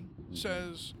dummy,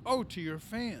 says, to your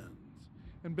fans.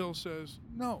 And Bill says,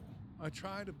 no, I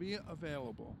try to be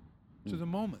available to the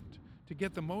moment, to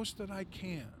get the most that I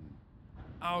can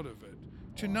out of it,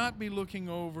 to not be looking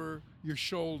over your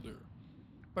shoulder,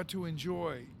 but to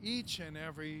enjoy each and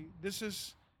every. This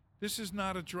is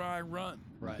not a dry run.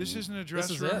 Right. This isn't a dress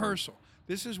is it. rehearsal.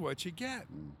 This is what you get.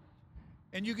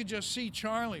 And you could just see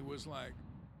Charlie was like,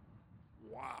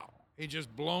 wow. He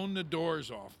just blown the doors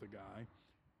off the guy.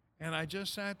 And I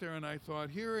just sat there and I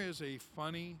thought, here is a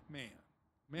funny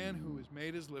man who has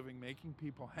made his living making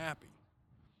people happy,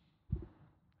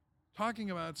 talking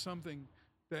about something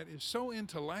that is so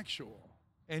intellectual,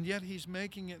 and yet he's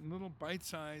making it in little bite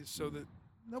size so that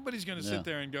nobody's going to Yeah. sit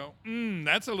there and go,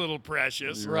 that's a little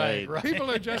precious. Right. Right. People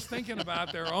are just thinking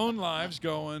about their own lives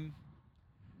going,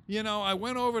 I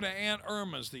went over to Aunt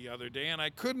Irma's the other day, and I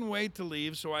couldn't wait to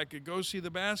leave so I could go see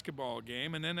the basketball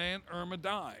game, and then Aunt Irma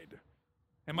died.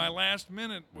 And my last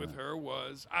minute with her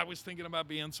was, I was thinking about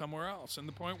being somewhere else. And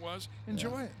the point was,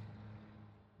 enjoy it.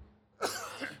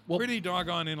 Well, Pretty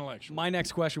doggone intellectual. my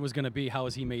next question was going to be, how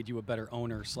has he made you a better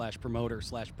owner / promoter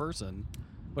 / person?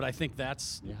 But I think that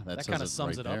says kind of it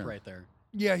sums right it up there. right there.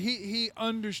 Yeah, he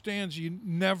understands you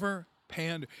never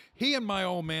pander. He and my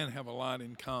old man have a lot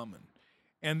in common.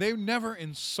 And they never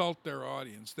insult their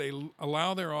audience. They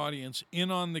allow their audience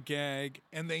in on the gag,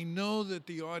 and they know that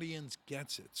the audience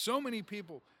gets it. So many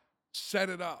people set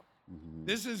it up.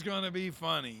 This is going to be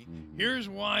funny. Here's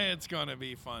why it's going to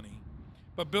be funny.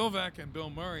 But Bill Veeck and Bill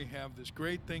Murray have this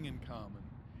great thing in common,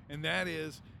 and that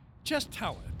is just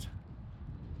tell it.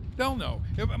 They'll know.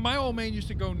 My old man used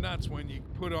to go nuts when you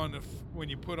put on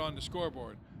the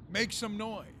scoreboard. Make some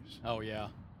noise. Oh, yeah.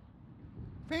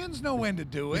 Fans know when to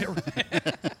do it.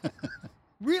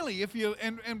 Really,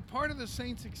 and part of the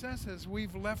Saints' success is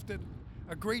we've left it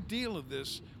a great deal of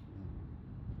this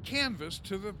canvas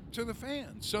to the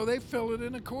fans, so they fill it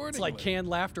in accordingly. It's like canned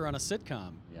laughter on a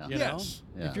sitcom. Yeah. You Yes.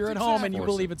 know? Yeah. If you're at That's home and you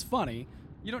exactly. believe it's funny,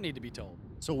 You don't need to be told.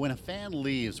 So when a fan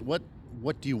leaves, what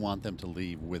do you want them to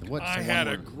leave with? What's I one had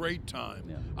a word? great time.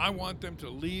 Yeah. I want them to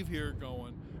leave here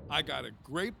going, I got a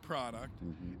great product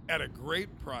at a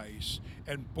great price,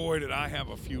 and boy, did I have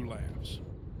a few laughs.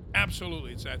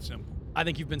 Absolutely, it's that simple. I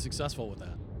think you've been successful with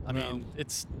that. I mean,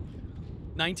 it's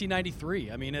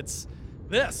 1993. I mean, it's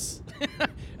this.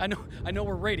 I know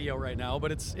we're radio right now,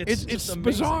 but it's just amazing.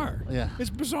 Bizarre. Yeah. It's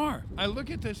bizarre. I look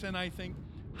at this and I think,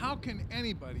 how can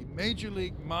anybody, major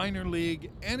league, minor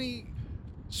league, any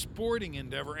sporting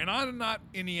endeavor, and I'm not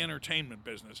in the entertainment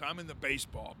business, I'm in the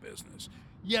baseball business.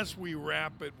 Yes, we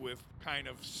wrap it with kind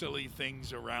of silly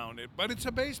things around it, but it's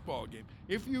a baseball game.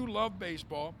 If you love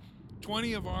baseball,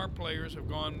 20 of our players have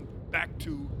gone back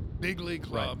to big league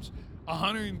clubs.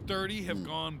 130 have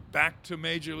gone back to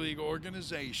major league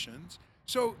organizations.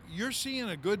 So you're seeing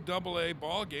a good AA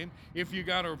ball game. If you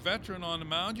got a veteran on the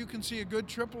mound, you can see a good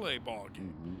AAA ball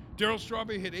game. Darryl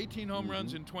Strawberry hit 18 home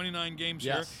runs in 29 games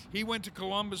here. He went to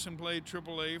Columbus and played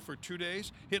AAA for 2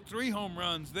 days, hit 3 home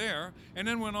runs there, and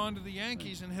then went on to the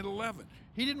Yankees and hit 11.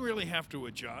 He didn't really have to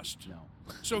adjust. No.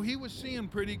 So he was seeing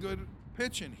pretty good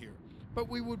pitching here. But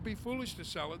we would be foolish to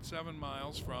sell it 7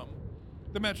 miles from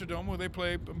the Metrodome where they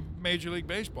play Major League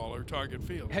Baseball or Target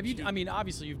Field. Have you? I mean,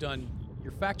 obviously you've done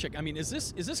your fact check. I mean, is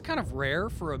this kind of rare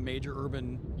for a major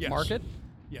urban market?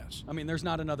 Yes. I mean, there's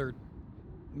not another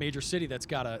major city that's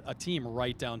got a team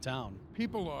right downtown.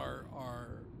 People are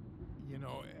you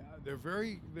know, they're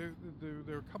very there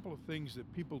are a couple of things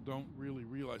that people don't really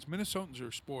realize. Minnesotans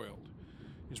are spoiled,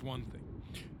 is one thing.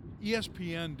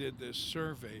 ESPN did this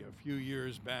survey a few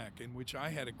years back in which I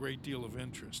had a great deal of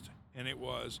interest, and it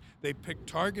was they picked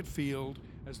Target Field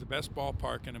as the best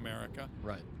ballpark in America,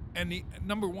 Right. and the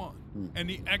number 1, and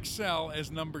the XL as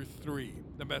number 3,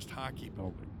 the best hockey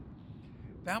building.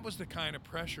 That was the kind of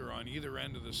pressure on either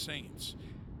end of the Saints.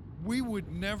 We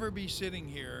would never be sitting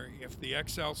here if the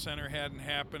XL Center hadn't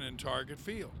happened in Target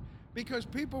Field, because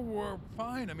people were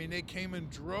fine. I mean, they came in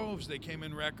droves. They came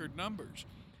in record numbers.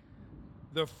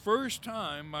 The first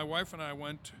time my wife and I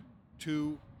went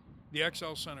to the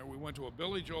XL Center, we went to a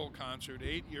Billy Joel concert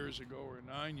 8 years ago or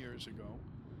 9 years ago.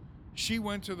 She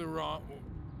went to the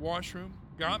washroom,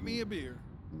 got me a beer,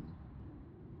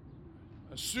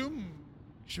 assumed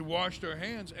she washed her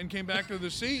hands, and came back to the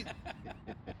seat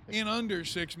in under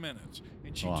 6 minutes.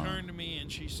 And she turned to me and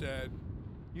she said,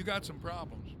 "You got some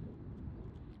problems."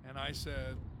 And I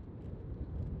said,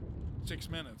 6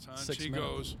 minutes, huh? And she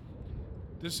goes,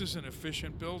 "This is an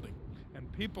efficient building, and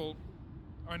people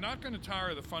are not going to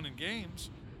tire of the fun and games,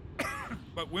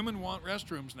 but women want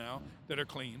restrooms now that are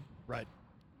clean." Right.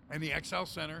 And the XL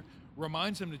Center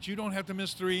reminds them that you don't have to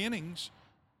miss 3 innings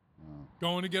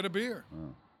going to get a beer.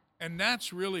 And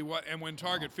that's really what, and when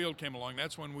Target Field came along,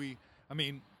 that's when we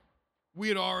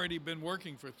had already been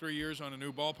working for 3 years on a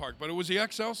new ballpark, but it was the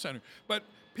XL Center. But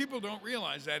people don't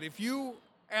realize that if you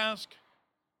ask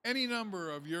any number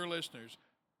of your listeners,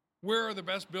 where are the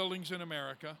best buildings in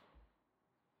America?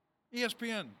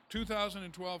 ESPN,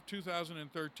 2012,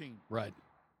 2013. Right.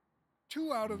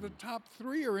 2 out of the top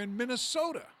 3 are in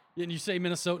Minnesota. And you say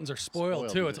Minnesotans are spoiled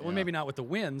too. It's well, maybe not with the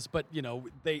wins, but you know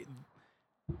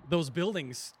those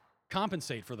buildings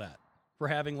compensate for that, for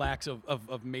having lacks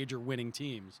of major winning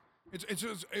teams.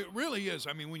 It really is.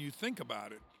 I mean, when you think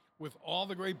about it, with all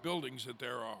the great buildings that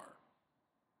there are,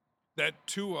 that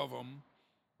 2 of them.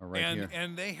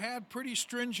 And they had pretty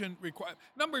stringent requirements.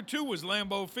 Number 2 was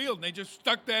Lambeau Field, and they just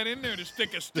stuck that in there to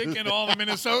stick a stick in all the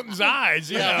Minnesotans' eyes.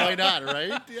 Yeah, why not,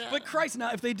 right? Yeah. But Christ,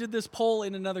 now if they did this poll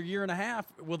in another year and a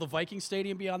half, will the Viking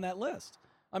Stadium be on that list?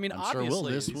 I mean, I'm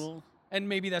obviously, sure will. And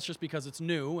maybe that's just because it's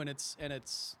new and it's.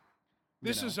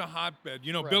 This is a hotbed.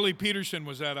 You know, Right. Billy Peterson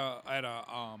was at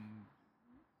a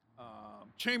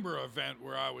chamber event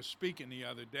where I was speaking the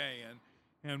other day,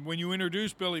 and when you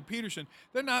introduce Billy Peterson,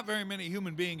 there are not very many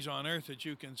human beings on earth that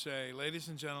you can say, "Ladies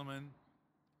and gentlemen,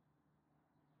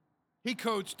 he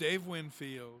coached Dave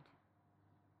Winfield,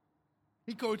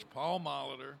 he coached Paul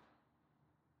Molitor,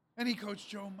 and he coached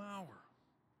Joe Mauer."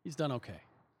 He's done okay.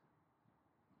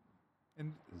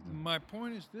 And my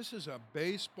point is, this is a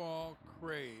baseball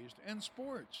crazed and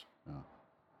sports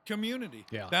community.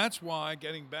 Yeah. That's why,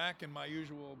 getting back in my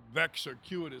usual Veeck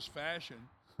circuitous fashion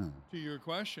to your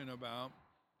question about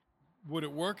would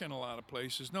it work in a lot of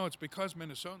places? No, it's because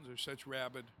Minnesotans are such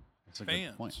rabid That's a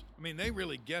fans. good point. I mean, they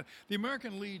really get the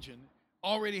American Legion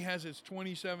already has its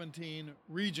 2017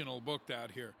 regional booked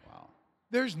out here. Wow.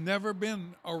 There's never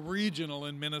been a regional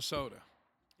in Minnesota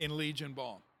in Legion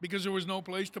ball because there was no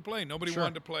place to play. Nobody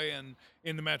wanted to play in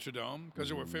the Metrodome because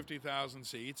there were 50,000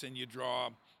 seats and you draw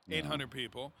 800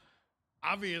 people.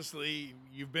 obviously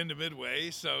you've been to Midway,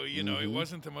 so you know it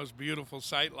wasn't the most beautiful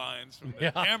sight lines from the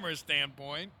Yeah. camera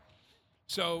standpoint.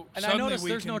 So And I suddenly noticed we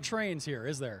there's can, no trains here,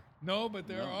 is there? No, but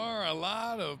there are a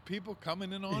lot of people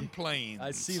coming in on planes.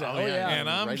 I see that. Oh, Oh, yeah. And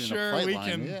I'm right in a sure flight we line,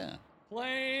 can. Yeah.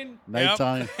 Plane.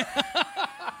 Nighttime.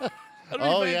 That'd be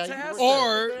Oh, yeah, fantastic.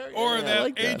 Or Yeah, I that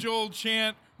like that. age-old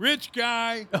chant, "Rich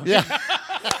guy." Yeah.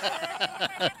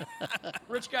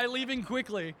 Rich guy leaving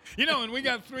quickly. You know, and we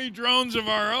got 3 drones of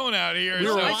our own out here. We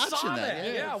were so I watching saw that, that.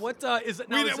 yeah. Yeah. What is it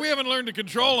now? we haven't learned to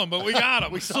control them, but we got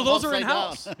them. So those are in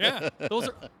house. Yeah, Those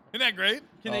are. isn't that great?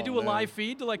 Can they Oh, do a man. live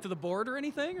feed to the board or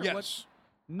anything? Or Yes. What?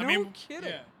 No I mean, kidding.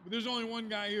 Yeah, but there's only one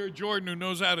guy here, Jordan, who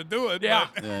knows how to do it. Yeah.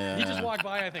 but- He just walked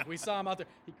by. I think we saw him out there.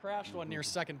 He crashed one near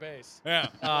second base. yeah.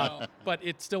 Well, But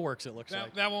it still works. It looks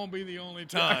like. that won't be the only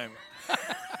time.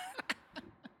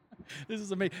 This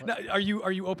is amazing. Now, are you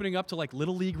opening up to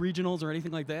little league regionals or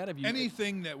anything like that? Have you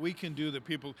Anything that we can do that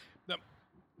people, when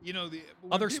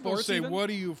Other people sports say, even? "What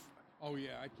do you?" Oh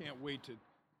yeah, I can't wait to.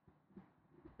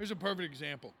 Here's a perfect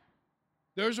example.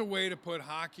 There's a way to put a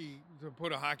hockey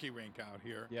rink out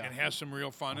here Yeah. and have some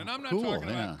real fun. And I'm not cool, talking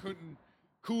yeah. about putting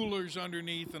coolers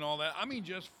underneath and all that. I mean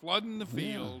just flooding the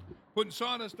field, putting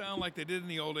sawdust down like they did in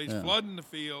the old days, Yeah. flooding the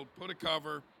field, put a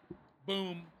cover,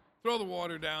 boom, throw the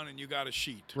water down, and you got a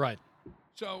sheet. Right.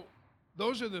 So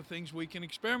those are the things we can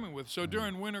experiment with. So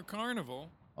during Winter Carnival,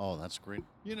 Oh, that's great.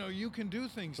 you can do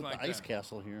things Put like the ice that.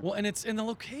 castle here. Well, and the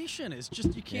location is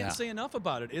just you can't Yeah. say enough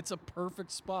about it. It's a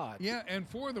perfect spot. Yeah, and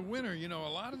for the winter, a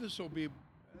lot of this it'll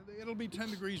be 10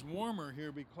 degrees warmer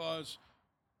here because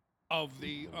of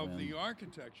the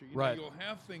architecture. Right. You'll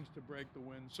have things to break the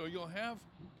wind. So you'll have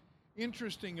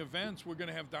interesting events. We're going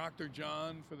to have Dr.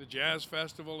 John for the Jazz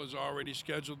Festival is already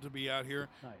scheduled to be out here.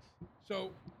 Nice.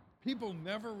 So people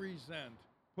never resent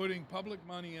putting public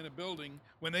money in a building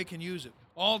when they can use it.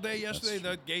 All day yesterday,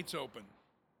 true. the gates open.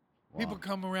 Wow. People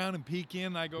come around and peek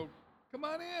in. I go, come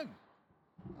on in.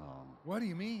 Oh. What do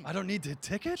you mean? I don't need to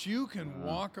ticket. You can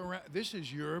walk around. This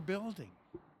is your building.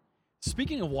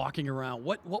 Speaking of walking around,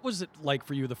 what was it like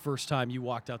for you the first time you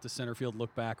walked out to center field,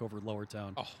 look back over Lower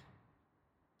Town? Oh,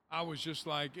 I was just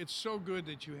like, it's so good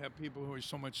that you have people who are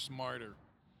so much smarter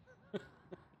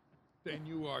than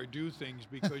you are do things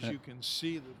because you can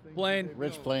see the things. Plane. that they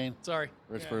Rich build. plane. Sorry.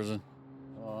 Rich Yeah. person.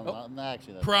 Oh, not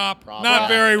actually. That's Prop. prop. Not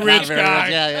very Not rich very guy.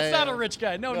 rich. Yeah, That's yeah, not yeah. a rich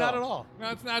guy. No, No. not at all.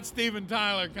 That's not Steven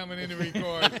Tyler coming in to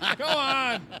record. Go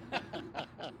on.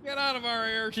 Get out of our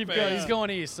airspace. Keep going. He's going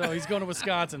east, so he's going to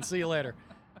Wisconsin. See you later.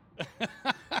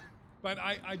 But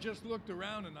I just looked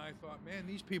around and I thought, man,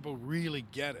 these people really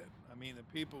get it. I mean, the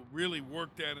people really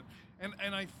worked at it.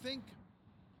 And I think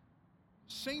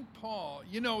St. Paul,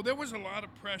 there was a lot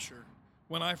of pressure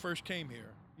when I first came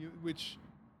here, which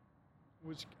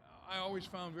was I always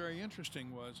found very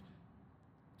interesting was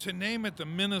to name it the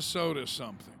Minnesota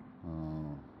something.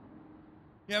 Oh.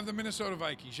 You have the Minnesota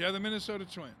Vikings. You have the Minnesota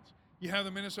Twins. You have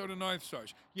the Minnesota North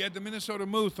Stars. You had the Minnesota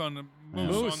Moose on the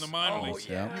Moose. on the minor Oh, leagues.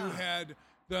 yeah. You had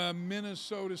the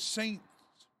Minnesota Saints.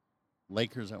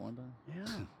 Lakers at one time. Yeah.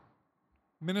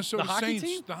 Minnesota The hockey Saints,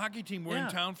 team? the hockey team, were Yeah.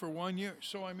 in town for 1 year.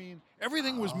 So I mean,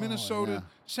 everything was Minnesota yeah.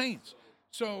 Saints.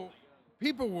 So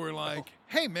people were like,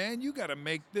 "Hey, man, you got to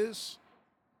make this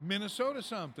Minnesota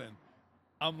something."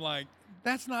 I'm like,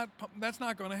 "That's not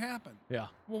going to happen." Yeah.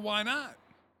 Well, why not?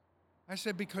 I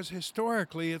said, because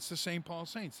historically it's the St. Paul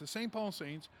Saints. The St. Paul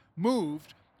Saints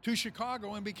moved to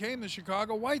Chicago and became the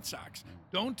Chicago White Sox.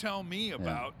 Don't tell me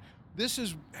about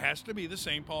has to be the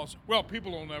St. Paul's. Well,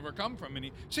 people will never come from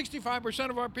 65%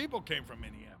 of our people came from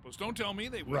Minneapolis. Don't tell me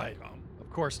they wouldn't Right. come. Of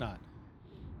course not.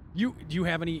 Do you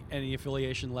have any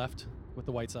affiliation left with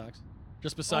the White Sox?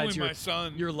 Just besides Only my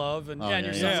son. your love and, Oh, and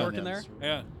your yeah, son's yeah. working there?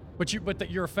 Yeah, But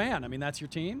you're a fan. I mean, that's your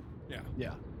team? yeah.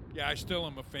 Yeah. Yeah, I still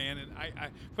am a fan, and I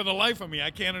for the life of me, I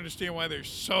can't understand why they're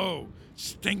so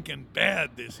stinking bad.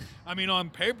 On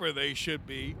paper, they should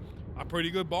be a pretty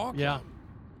good ball club. Yeah.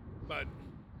 But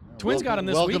Twins got him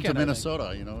this welcome weekend, to I think.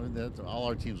 Minnesota. All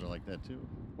our teams are like that too.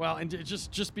 Well, and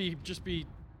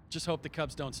just hope the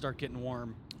Cubs don't start getting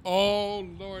warm. oh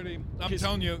lordy, I'm His-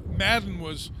 telling you, Madden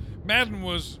was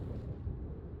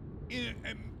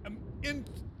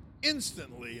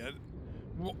instantly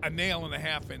a nail and a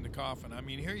half in the coffin. I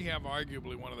mean, here you have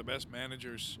arguably one of the best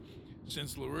managers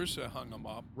since La Russa hung him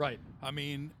up. Right.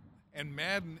 And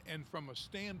Madden, and from a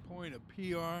standpoint of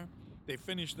PR, they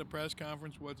finished the press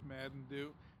conference. What's Madden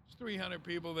do? There's 300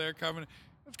 people there covering it.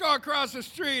 Let's go across the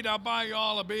street. I'll buy you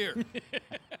all a beer.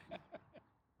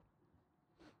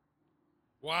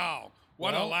 Wow.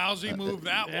 What a Well, lousy move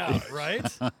that Yeah, was.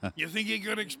 right? You think he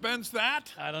could expense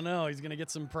that? I don't know. He's going to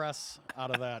get some press out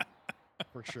of that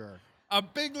for sure. A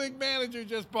big league manager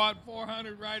just bought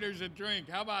 400 writers a drink.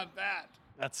 How about that?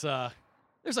 That's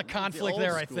there's a conflict old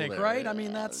there, I school think, there. right? Yeah, I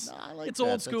mean, that's no, I like it's that.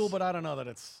 old school, That's- but I don't know that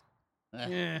it's.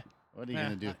 Yeah. What are you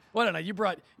gonna do? Well, I don't know. You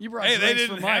brought Hey, they drinks didn't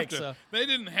for have Mike, to. so They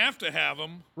didn't have to have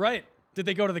them. right. Did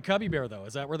they go to the Cubby Bear though?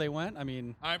 Is that where they went? I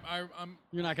mean, I'm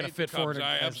You're not gonna hate the fit for it Cubs.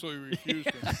 I as- absolutely refuse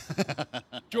to.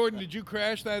 Jordan, did you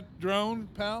crash that drone,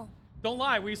 pal? don't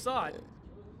lie. We saw it.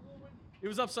 It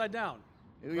was upside down,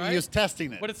 He Right? was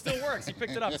testing it. but it still works. He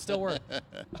picked it up. It still worked.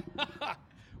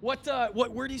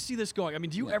 Where do you see this going? I mean,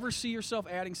 do you ever see yourself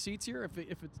adding seats here if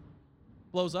it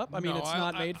blows up? I mean, No, it's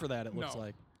not made for that. It looks no.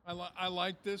 like. I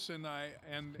like this, and I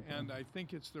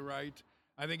think it's the right.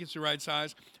 I think it's the right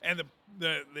size. And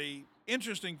the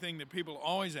interesting thing that people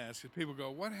always ask is people go,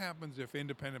 "What happens if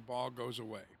independent ball goes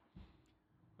away?"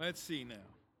 Let's see now.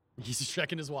 He's just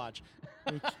checking his watch.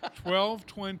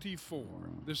 12-24.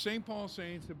 The St. Paul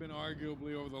Saints have been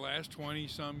arguably over the last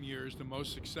 20-some years the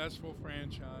most successful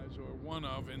franchise or one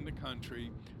of in the country.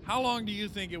 How long do you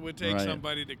think it would take Right.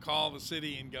 somebody to call the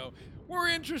city and go, "We're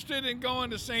interested in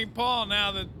going to St. Paul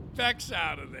now that Veeck's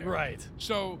out of there"? Right.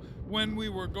 So when we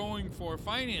were going for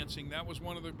financing, that was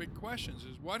one of the big questions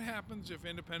is what happens if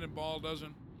independent ball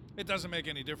doesn't make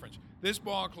any difference. This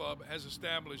ball club has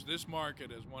established this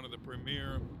market as one of the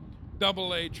premier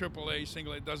AA, AAA,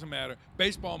 single A, doesn't matter,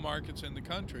 baseball markets in the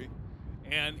country,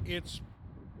 and it's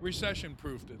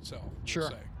recession-proofed itself, we'll Sure.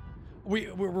 say.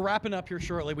 We're wrapping up here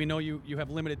shortly. We know you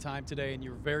have limited time today, and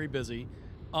you're very busy.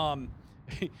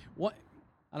 What?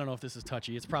 I don't know if this is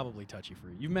touchy. It's probably touchy for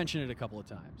you. You've mentioned it a couple of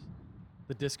times.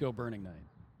 The disco burning night.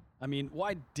 I mean,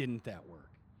 why didn't that work?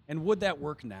 And would that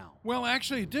work now? Well,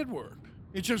 actually, it did work.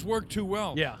 It just worked too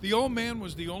well. Yeah. The old man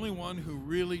was the only one who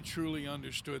really, truly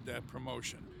understood that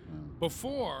promotion.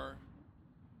 Before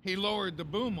he lowered the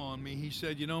boom on me, he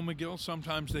said, "You know, McGill,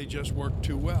 sometimes they just work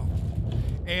too well."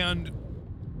 And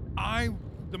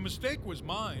the mistake was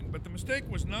mine, but the mistake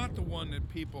was not the one that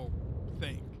people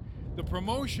think. The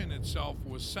promotion itself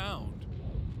was sound.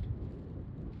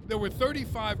 There were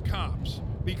 35 cops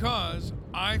because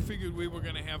I figured we were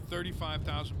going to have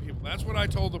 35,000 people. That's what I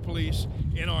told the police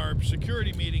in our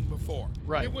security meeting before.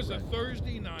 Right, It was a right.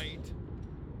 Thursday night.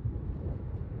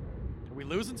 Are we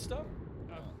losing stuff?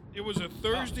 It was a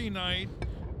Thursday night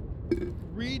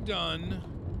redone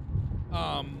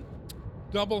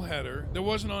doubleheader that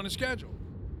wasn't on a schedule.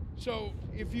 So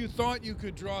if you thought you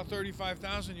could draw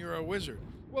 35,000, you're a wizard.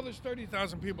 Well, there's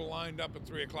 30,000 people lined up at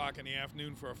 3 o'clock in the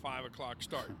afternoon for a 5 o'clock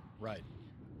start. Right.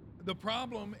 The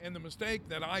problem and the mistake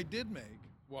that I did make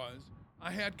was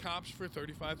I had cops for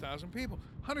 35,000 people.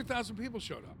 100,000 people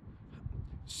showed up.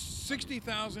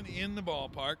 60,000 in the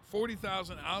ballpark,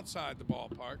 40,000 outside the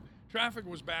ballpark. Traffic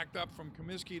was backed up from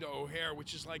Comiskey to O'Hare,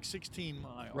 which is like 16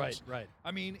 miles. Right.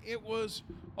 I mean, it was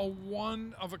a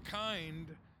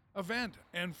one-of-a-kind event.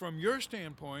 And from your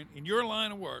standpoint, in your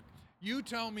line of work, you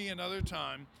tell me another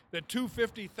time that two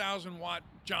 50,000-watt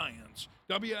giants,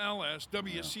 WLS,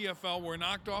 WCFL, were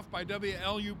knocked off by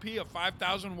WLUP, a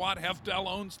 5,000-watt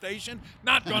Heftel-owned station?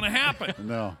 Not going to happen.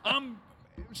 No.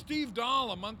 Steve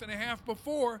Dahl, a month and a half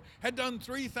before, had done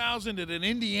 3,000 at an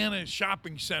Indiana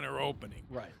shopping center opening.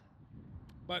 Right.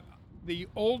 But the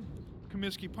old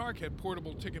Comiskey Park had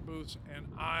portable ticket booths, and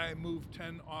I moved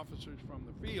 10 officers from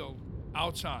the field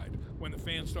outside when the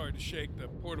fans started to shake the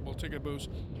portable ticket booths.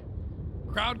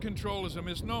 Crowd control is a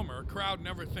misnomer. A crowd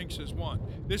never thinks as one.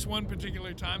 This one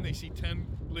particular time, they see 10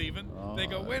 leaving. They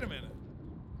go, wait a minute.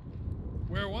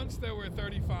 Where once there were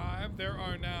 35, there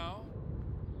are now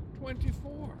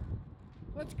 24.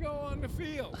 Let's go on the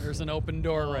field. There's an open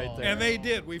door right there. And they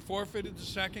did. We forfeited the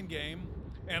second game,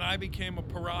 and I became a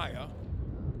pariah.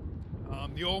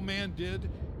 The old man did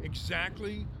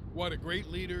exactly what a great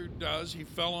leader does. He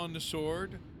fell on the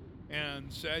sword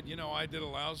and said, you know, I did a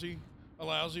lousy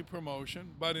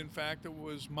promotion, but in fact it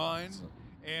was mine,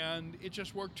 and it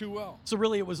just worked too well. So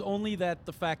really, it was only the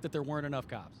fact that there weren't enough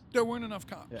cops. There weren't enough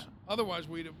cops. Yeah. Otherwise,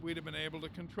 we'd have been able to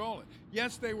control it.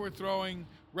 Yes, they were throwing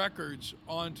records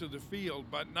onto the field,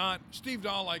 but not. Steve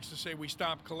Dahl likes to say we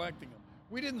stopped collecting them.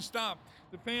 We didn't stop.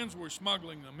 The fans were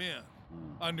smuggling them in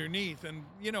underneath, and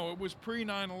you know it was pre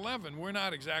 9/11. We're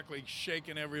not exactly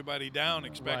shaking everybody down,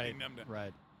 expecting them to.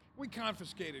 Right. We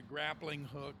confiscated grappling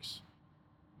hooks,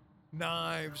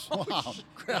 knives. Wow.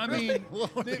 I mean,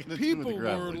 What are they gonna do with the people were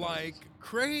grappling like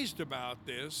crazed about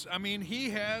this. I mean, he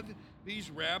had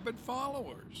these rabid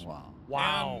followers. Wow.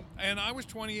 Wow. And I was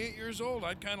 28 years old.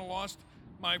 I'd kind of lost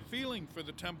my feeling for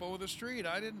the tempo of the street.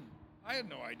 I didn't I had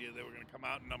no idea they were going to come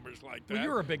out in numbers like that. Well, you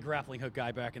were a big grappling hook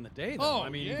guy back in the day, though. Oh, I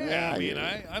mean, yeah.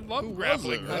 I love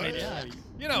grappling wasn't, hooks. right?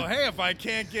 You know, hey, if I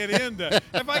can't get into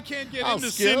I'll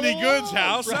into scale Cindy the Good's wall.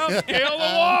 house, I'll scale the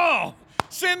wall.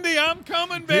 Cindy, I'm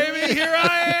coming, baby. Here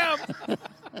I am.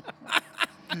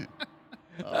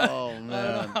 Oh I don't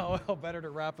man. know how better to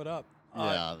wrap it up.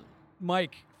 Yeah.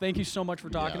 Mike, thank you so much for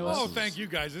talking to Yeah, us. Oh, thank you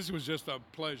guys. This was just a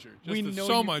pleasure. We Just know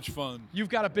so you- much fun. You've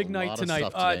got a big A night lot of tonight.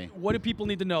 stuff today. What do people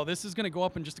need to know? This is going to go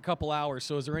up in just a couple hours.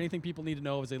 So, is there anything people need to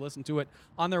know as they listen to it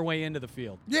on their way into the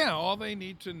field? Yeah, all they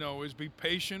need to know is be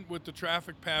patient with the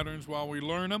traffic patterns while we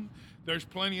learn them. There's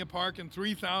plenty of parking,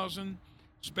 3,000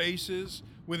 spaces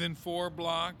within 4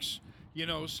 blocks. You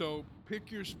know, so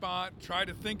pick your spot. Try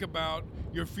to think about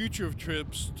your future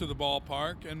trips to the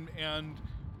ballpark, and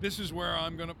this is where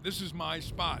this is my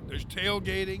spot. There's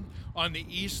tailgating on the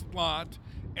east lot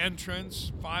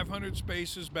entrance, 500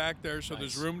 spaces back there, so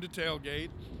there's room to tailgate.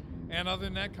 And other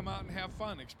than that, come out and have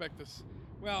fun. Expect this.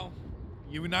 Well,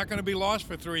 you're not going to be lost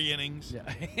for 3 innings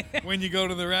when you go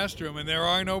to the restroom, and there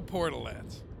are no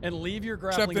portalettes. And leave your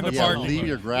Except grappling in the hooks Yeah, at parking home. leave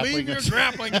your grappling Leave your hooks-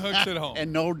 grappling hooks at home.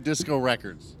 And no disco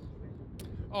records.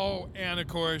 Oh, and of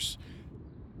course,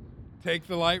 take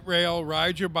the light rail,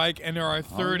 ride your bike, and there are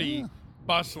 30 yeah.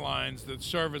 bus lines that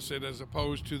service it as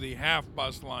opposed to the half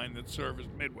bus line that serviced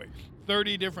Midway.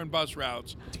 30 different bus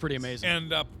routes It's pretty amazing.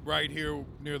 end up right here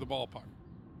near the ballpark.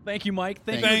 Thank you, Mike.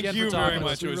 Thank you Thank again you for talking very to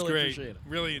us. much. We It was really great. appreciate it.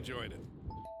 Really enjoyed it.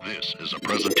 This is a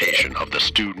presentation of the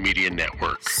Student Media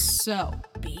Network. So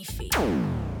beefy.